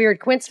 That was a weird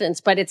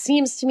coincidence, but it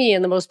seems to me,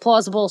 and the most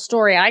plausible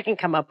story I can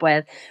come up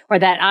with, or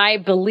that I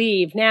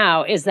believe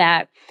now, is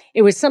that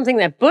it was something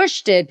that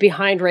Bush did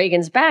behind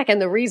Reagan's back.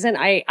 And the reason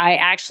I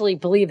actually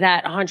believe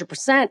that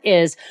 100%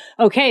 is,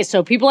 okay,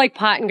 so people like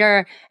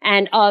Pottinger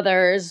and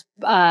others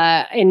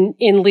in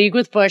league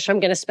with Bush, I'm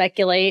going to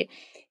speculate,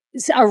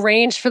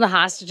 arranged for the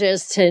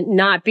hostages to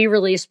not be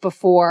released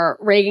before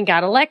Reagan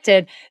got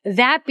elected.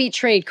 That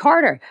betrayed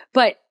Carter.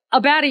 But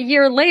about a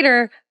year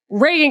later,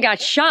 Reagan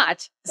got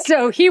shot.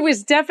 So he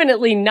was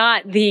definitely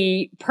not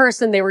the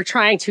person they were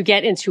trying to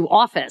get into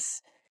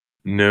office.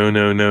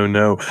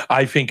 No.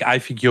 I think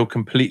you're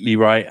completely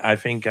right. I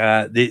think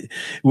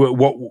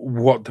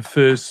what the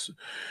first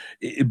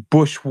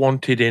Bush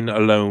wanted in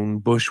alone.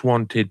 Bush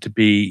wanted to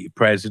be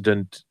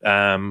president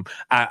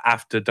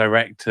after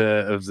director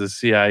of the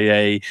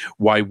CIA.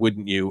 Why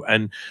wouldn't you?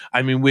 And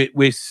I mean,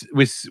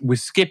 we're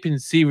skipping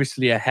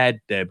seriously ahead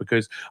there,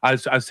 because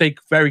I'll say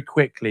very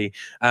quickly,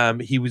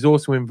 he was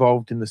also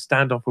involved in the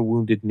standoff of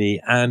Wounded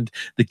Knee and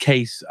the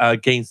case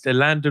against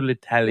Orlando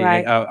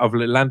Letelier, of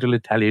Orlando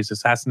Letelier's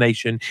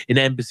assassination in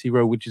Embassy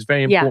Row, which is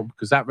very important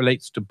because that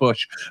relates to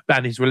Bush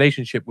and his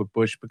relationship with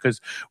Bush.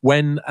 Because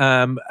when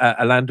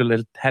Orlando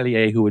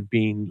Letelier, who had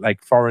been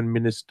like foreign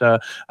minister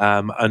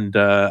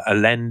under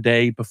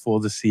Allende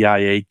before the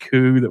CIA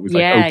coup that was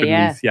like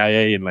openly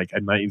CIA in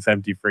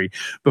 1973,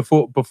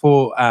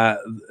 before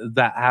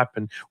that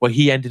happened, well,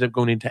 he ended up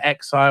going into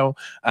exile.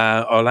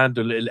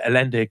 Orlando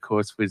Allende, of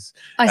course, was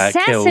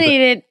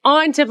assassinated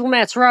on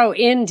Diplomats Row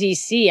in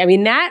DC. I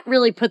mean, that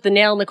really put the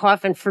nail in the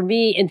coffin for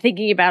me in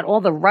thinking about all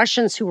the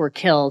Russians who were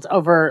killed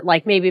over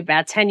maybe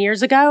about 10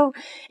 years ago,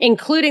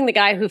 including the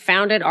guy who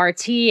founded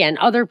RT and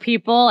other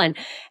people.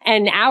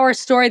 And our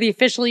story, the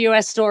official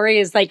U.S. story,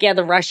 is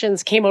the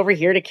Russians came over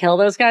here to kill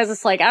those guys.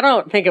 It's I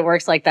don't think it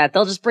works like that.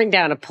 They'll just bring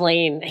down a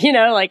plane,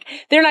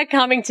 they're not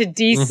coming to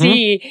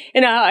D.C.,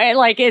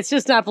 it's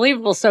just not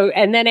believable. So,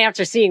 and then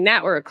after seeing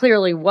that, where it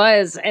clearly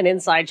was an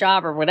inside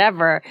job or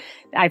whatever,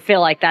 I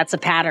feel like that's a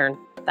pattern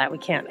that we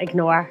can't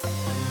ignore.